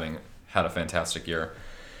again is having had a fantastic year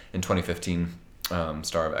in 2015,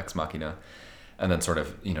 star of Ex Machina. And then sort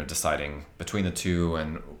of, deciding between the two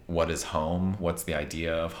and what is home, what's the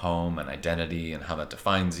idea of home and identity and how that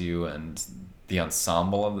defines you, and the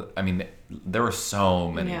ensemble there were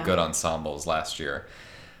so many good ensembles last year,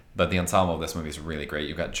 but the ensemble of this movie is really great.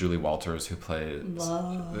 You've got Julie Walters, who's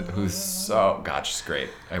she's great.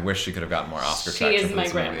 I wish she could have gotten more Oscar traction for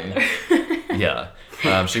this movie. Yeah.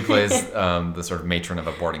 She plays the sort of matron of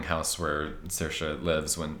a boarding house where Saoirse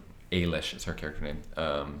lives, when Ailish is her character name,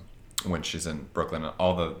 when she's in Brooklyn. And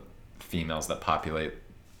all the females that populate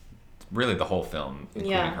really the whole film,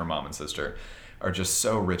 including her mom and sister, are just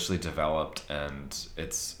so richly developed, and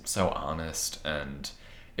it's so honest, and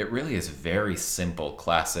it really is very simple,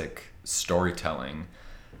 classic storytelling,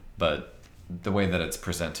 but the way that it's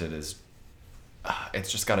presented is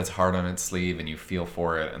it's just got its heart on its sleeve, and you feel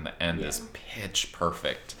for it, and the end is pitch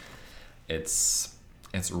perfect. It's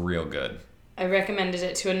real good. I recommended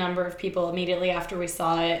it to a number of people immediately after we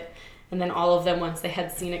saw it, and then all of them, once they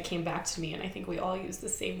had seen it, came back to me, and I think we all used the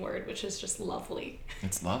same word, which is just lovely.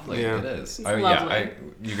 It's lovely. Yeah. It is. It's lovely.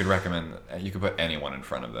 You could recommend. You could put anyone in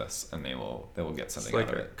front of this, and they will get something It's like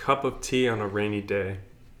out of a it. cup of tea on a rainy day.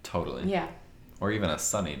 Totally. Yeah. Or even a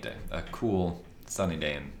sunny day, a cool sunny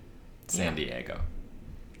day in San Diego.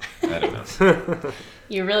 I don't know.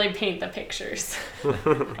 You really paint the pictures.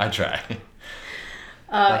 I try.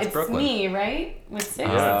 It's Brooklyn. me, right? With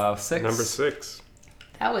 6? 6. Number 6.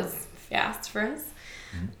 That was fast for us.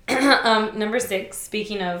 Number 6,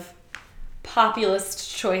 speaking of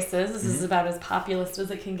populist choices, this is about as populist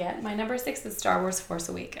as it can get. My number 6 is Star Wars Force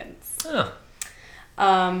Awakens. Oh.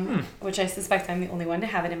 Which I suspect I'm the only one to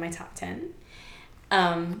have it in my top 10.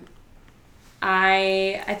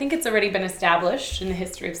 I think it's already been established in the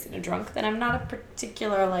history of Cinedrunk that I'm not a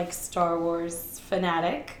particular Star Wars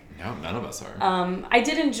fanatic. No, none of us are. I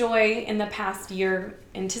did enjoy in the past year,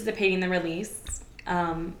 anticipating the release,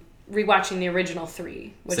 rewatching the original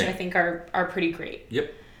 3, which Same. I think are pretty great.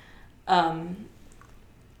 Yep.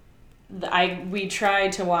 We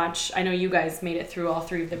tried to watch. I know you guys made it through all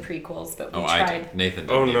 3 of the prequels, but we I tried. did. Nathan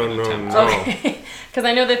didn't Oh, even no. attempt. Okay, because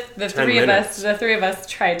I know that the 10 three minutes. of us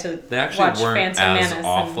tried to They actually watch weren't Phantom as Menace.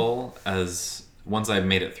 awful as once I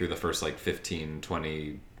made it through the first 15,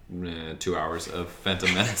 20, 2 hours of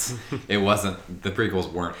Phantom Menace. It wasn't, the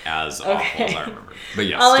prequels weren't as awful as I remember. But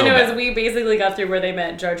yeah, All I still know bad. is we basically got through where they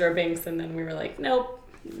met Jar Jar Binks, and then we were like, nope,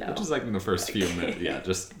 no, Which is in the first few minutes. Yeah,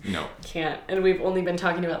 just no. can't. And we've only been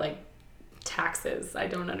talking about taxes. I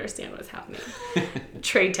don't understand what's happening.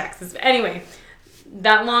 Trade taxes. Anyway,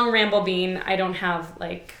 that long ramble being, I don't have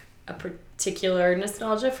a particular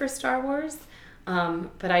nostalgia for Star Wars,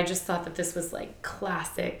 but I just thought that this was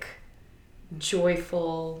classic,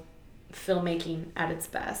 joyful filmmaking at its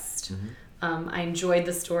best. I enjoyed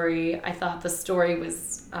the story. I thought the story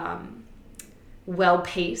was well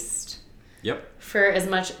paced. Yep. For as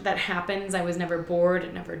much that happens, I was never bored.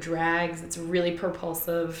 It never drags. It's really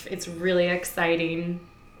propulsive. It's really exciting.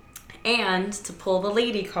 And to pull the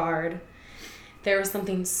lady card, there was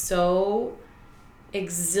something so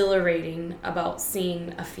exhilarating about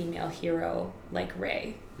seeing a female hero like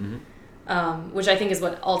Rey, which I think is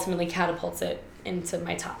what ultimately catapults it into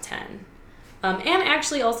my top 10. And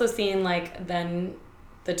actually also seeing then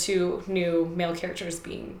the 2 new male characters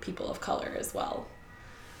being people of color as well.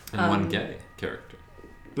 And one gay character.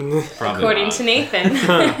 According to Nathan.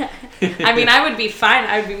 I mean, I would be fine.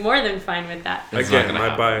 I would be more than fine with that. It's not Again, gonna my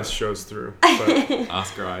happen. bias shows through. But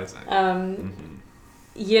Oscar Isaac. I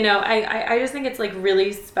just think it's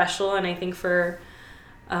really special, and I think for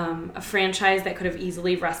a franchise that could have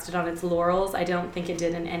easily rested on its laurels, I don't think it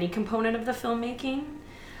did in any component of the filmmaking.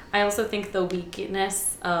 I also think the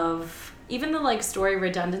weakness of even the story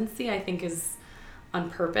redundancy, I think, is on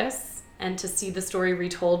purpose. And to see the story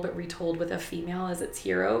retold, but retold with a female as its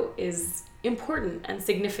hero, is important and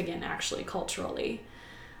significant, actually, culturally.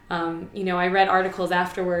 I read articles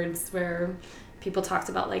afterwards where people talked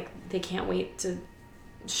about, like, they can't wait to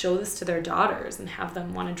show this to their daughters and have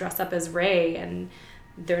them want to dress up as Rey, and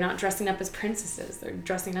they're not dressing up as princesses. They're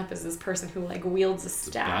dressing up as this person who, like, wields a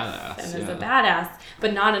staff and is a badass,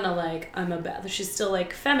 but not in a, like, she's still,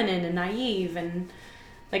 like, feminine and naive and,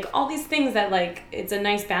 like, all these things that, like, it's a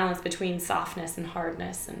nice balance between softness and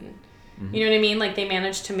hardness, and you know what I mean? Like, they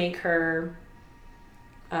managed to make her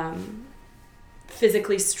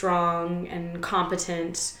physically strong and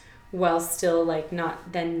competent while still, like,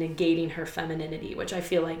 not then negating her femininity, which I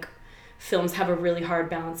feel like films have a really hard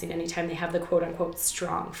balancing anytime they have the quote-unquote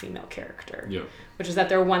strong female character. Yep. Which is that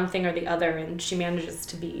they're one thing or the other, and she manages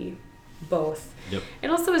to be both. Yep. It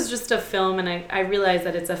also is just a film, and I realize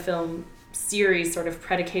that it's a film series sort of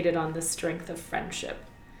predicated on the strength of friendship.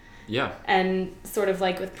 Yeah. And sort of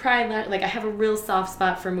like with Pride, like, I have a real soft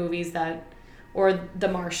spot for movies that, or The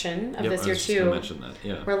Martian of this year too. I was just gonna mention that,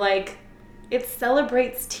 yeah. Where, like, it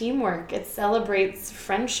celebrates teamwork, it celebrates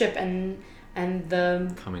friendship and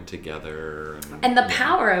the coming together and the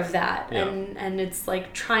power of that, yeah. and it's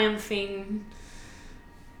like triumphing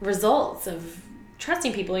results of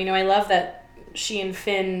trusting people. I love that she and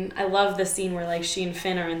Finn, I love the scene where, like, she and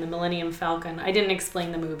Finn are in the Millennium Falcon. I didn't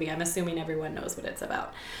explain the movie. I'm assuming everyone knows what it's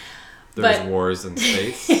about. There's wars in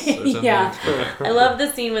space or something? Yeah. I love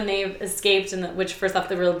the scene when they've escaped, which, first off,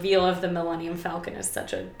 the reveal of the Millennium Falcon is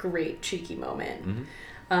such a great, cheeky moment.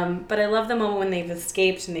 Mm-hmm. But I love the moment when they've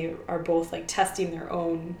escaped and they are both, like, testing their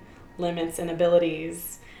own limits and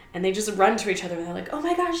abilities. And they just run to each other and they're like, oh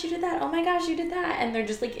my gosh, you did that. Oh my gosh, you did that. And they're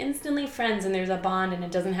just, like, instantly friends, and there's a bond, and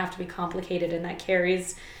it doesn't have to be complicated, and that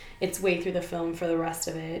carries its way through the film for the rest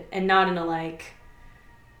of it. And not in a, like,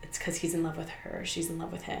 it's because he's in love with her, she's in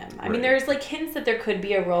love with him. I mean, there's, like, hints that there could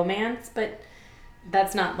be a romance, but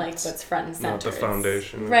that's not, like, what's front and center. Not the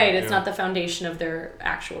foundation. Right, it's not the foundation of their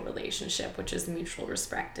actual relationship, which is mutual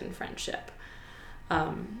respect and friendship.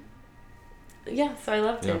 Yeah, so I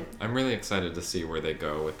loved it. I'm really excited to see where they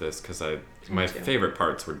go with this, because my favorite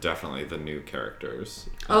parts were definitely the new characters.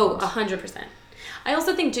 Oh, 100%. I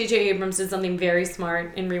also think J.J. Abrams did something very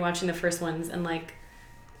smart in rewatching the first ones, and, like,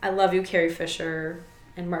 I love you, Carrie Fisher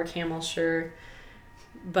and Mark Hamill, sure,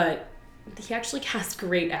 but he actually cast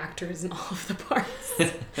great actors in all of the parts.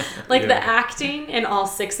 Like, the acting in all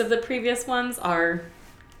 6 of the previous ones are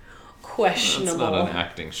questionable. It's not an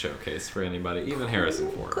acting showcase for anybody, even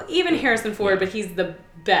Harrison Ford. Even Harrison Ford, but he's the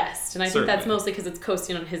best, and I think that's Certainly. mostly because it's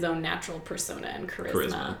coasting on his own natural persona and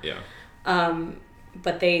charisma. Yeah.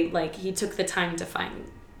 But they, like, he took the time to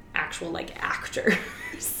find actual, like, actors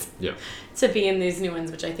Yeah. to be in these new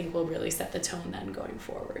ones, which I think will really set the tone then going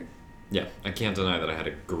forward. Yeah, I can't deny that I had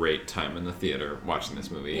a great time in the theater watching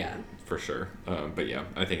this movie, Yeah. for sure. But yeah,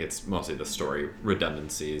 I think it's mostly the story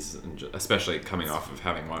redundancies, and especially coming off of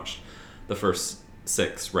having watched the first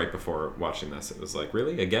 6 right before watching this. It was like,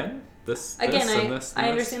 really? Again? This Again, this, and this, and I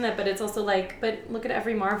this? understand that, but it's also like, but look at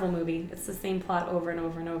every Marvel movie. It's the same plot over and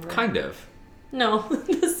over and over. Kind of. No,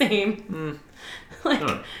 the same.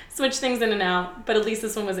 Like, switch things in and out, but at least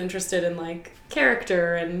this one was interested in, like,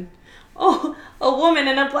 character and, oh, a woman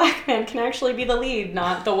and a black man can actually be the lead,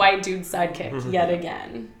 not the white dude's sidekick yet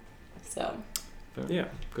again. So, Yeah.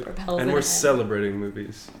 Good. propels And it we're ahead. celebrating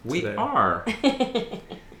movies We today. are.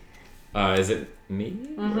 Is it me?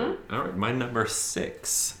 Mm-hmm. All right. My number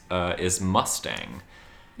 6 is Mustang,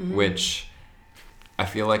 which I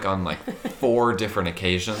feel like on, like, 4 different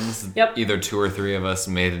occasions, Yep. either 2 or 3 of us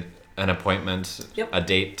made an appointment, Yep. a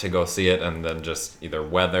date to go see it, and then just either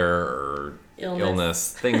weather or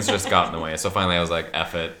Illness. things just got in the way. So finally I was like,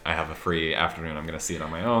 F it, I have a free afternoon, I'm going to see it on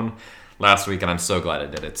my own last week, and I'm so glad I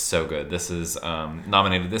did. It's so good. This is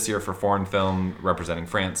nominated this year for foreign film representing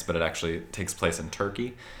France, but it actually takes place in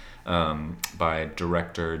Turkey, by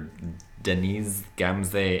director Denise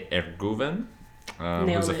Gamze Erguven,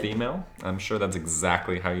 who's a it. female. I'm sure that's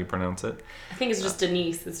exactly how you pronounce it. I think it's just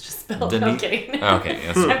Denise. It's just spelled. I'm kidding. Okay,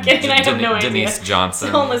 yes. I'm kidding. I have no idea. Denise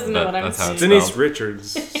Johnson. Don't listen to what I'm that's how it's saying. Denise spelled.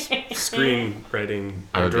 Richards, screenwriting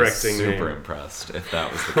I and would directing. be super name. impressed if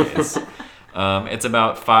that was the case. It's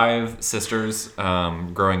about 5 sisters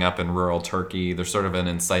growing up in rural Turkey. There's sort of an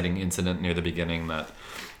inciting incident near the beginning that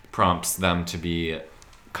prompts them to be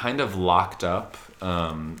kind of locked up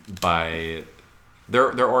by...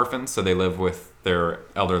 They're orphans, so they live with their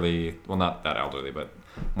elderly... Well, not that elderly, but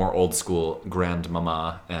more old school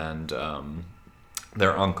grandmama and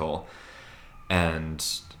their uncle. And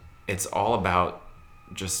it's all about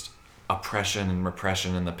just oppression and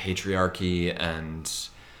repression and the patriarchy and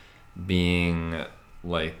being,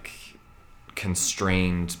 like,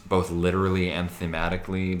 constrained both literally and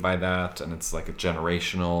thematically by that. And it's like a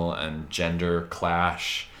generational and gender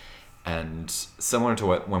clash. And similar to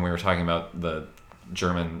what when we were talking about the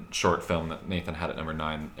German short film that Nathan had at number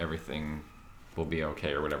 9, Everything Will Be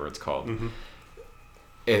Okay, or whatever it's called. Mm-hmm.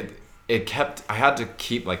 It kept, I had to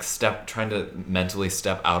keep like trying to mentally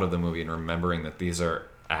step out of the movie and remembering that these are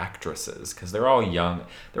actresses, because they're all young.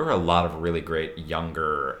 There were a lot of really great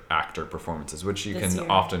younger actor performances, which you This can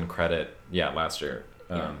year. often credit, last year,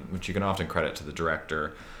 Yeah. which you can often credit to the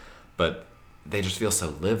director, but they just feel so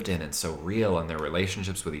lived in and so real, and their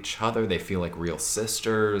relationships with each other, they feel like real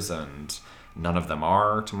sisters, and none of them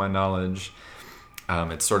are, to my knowledge.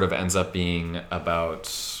 It sort of ends up being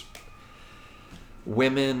about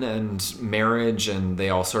women and marriage, and they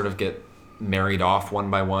all sort of get married off one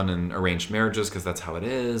by one in arranged marriages because that's how it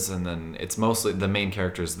is. And then it's mostly the main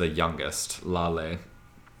character is the youngest, Lale,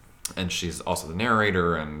 and she's also the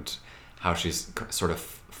narrator, and how she's sort of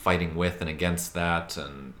fighting with and against that.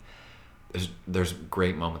 And there's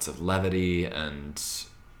great moments of levity, and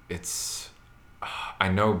it's, I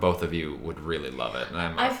know both of you would really love it, and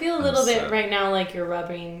I feel a I'm little bit sad. right now like you're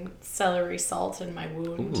rubbing celery salt in my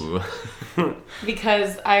wound. Ooh.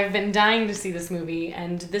 Because I've been dying to see this movie,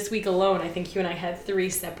 and this week alone, I think you and I had 3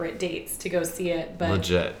 separate dates to go see it. But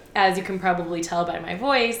Legit. as you can probably tell by my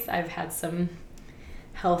voice, I've had some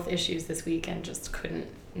health issues this week and just couldn't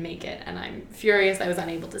make it. And I'm furious I was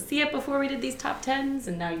unable to see it before we did these top 10s,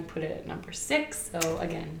 and now you put it at number 6. So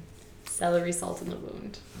again, celery salt in the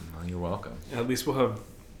wound. Well, you're welcome. At least we'll have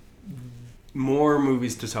more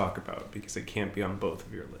movies to talk about because it can't be on both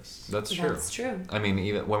of your lists. That's true. That's true. I mean,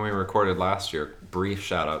 even when we recorded last year, brief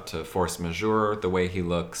shout out to Force Majeure, The Way He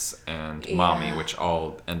Looks, and Yeah. Mommy, which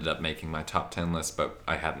all ended up making my top 10 list, but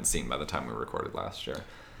I hadn't seen by the time we recorded last year.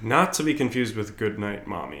 Not to be confused with Good Night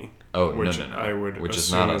Mommy. Oh, which no. I would Which is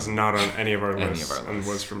assume not is not on any of our any of lists, our and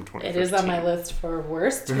lists. was from 2015. It is on my list for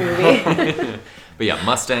worst movie. But yeah,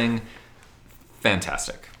 Mustang,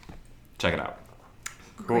 fantastic. Check it out.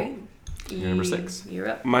 Great. You're number 6. You're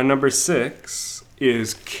up. My number 6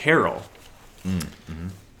 is Carol,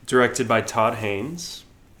 directed by Todd Haynes.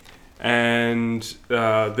 And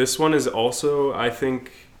this one is also, I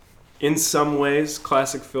think, in some ways,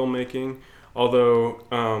 classic filmmaking,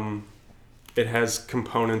 although it has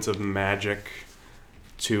components of magic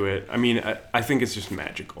to it. I mean, I think it's just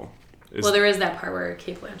magical. Well, there is that part where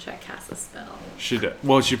Kate Blanchett casts a spell. She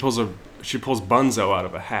pulls Bunzo out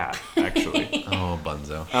of a hat, actually. Oh,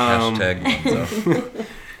 Bunzo. Hashtag Bunzo.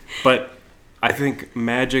 But I think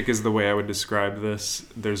magic is the way I would describe this.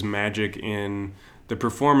 There's magic in the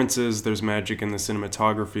performances, there's magic in the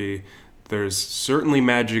cinematography, there's certainly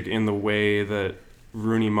magic in the way that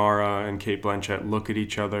Rooney Mara and Kate Blanchett look at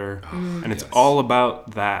each other. And it's yes. all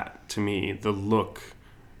about that, to me, the look.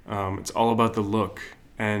 It's all about the look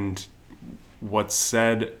and what's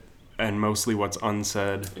said and mostly what's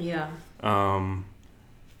unsaid Yeah.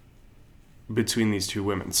 between these two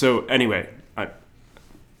women. So anyway,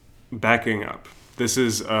 backing up, this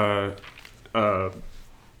is a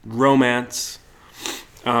romance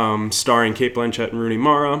starring Kate Blanchett and Rooney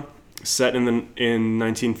Mara, set in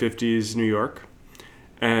 1950s New York,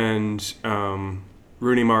 and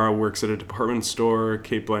Rooney Mara works at a department store.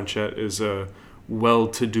 Kate Blanchett is a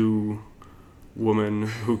well-to-do woman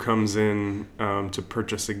who comes in to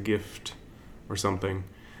purchase a gift or something.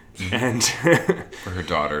 And For her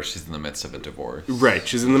daughter, she's in the midst of a divorce. right,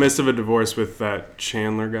 she's in the midst of a divorce with that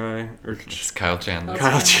Chandler guy, or It's Kyle Chandler. Okay.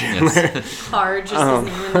 Kyle Chandler. Yes. Harge is his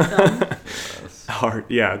name in the film. Yes. Hard,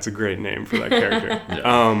 yeah, it's a great name for that character.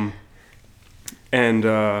 Yeah.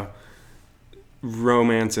 And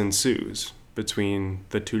romance ensues between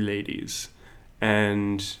the two ladies,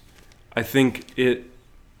 and I think it,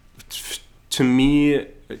 to me,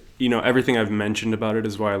 you know, everything I've mentioned about it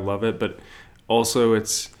is why I love it, but also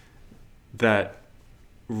it's that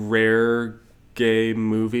rare gay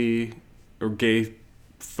movie or gay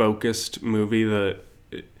focused movie that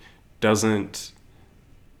doesn't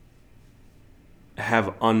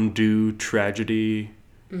have undue tragedy,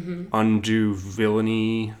 undue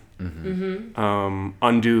villainy,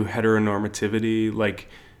 undue heteronormativity. Like,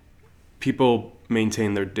 people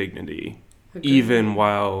maintain their dignity Agreed. even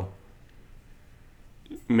while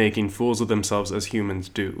making fools of themselves as humans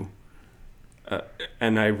do.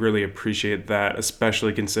 And I really appreciate that,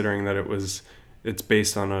 especially considering that it's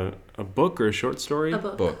based on a book or a short story. A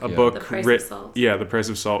book. Book. A Yeah. book The Price writ- of Salt. Yeah, The Price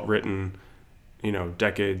of Salt, written,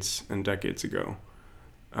 decades and decades ago.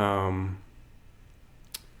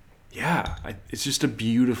 It's just a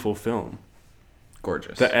beautiful film.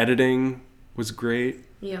 Gorgeous. The editing was great.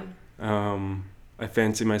 Yeah. I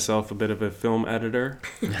fancy myself a bit of a film editor.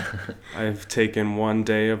 I've taken 1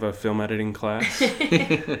 day of a film editing class.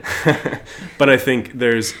 But I think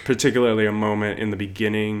there's particularly a moment in the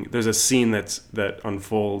beginning. There's a scene that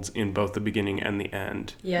unfolds in both the beginning and the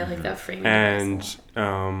end. Yeah, like that framing. And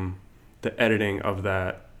the editing of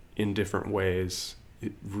that in different ways,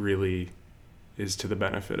 it really is to the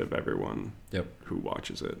benefit of everyone who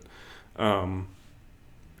watches it.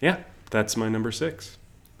 Yeah, that's my number 6.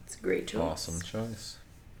 It's a great choice. Awesome choice.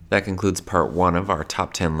 That concludes part 1 of our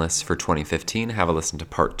top 10 lists for 2015. Have a listen to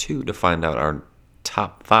part 2 to find out our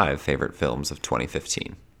top 5 favorite films of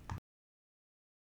 2015.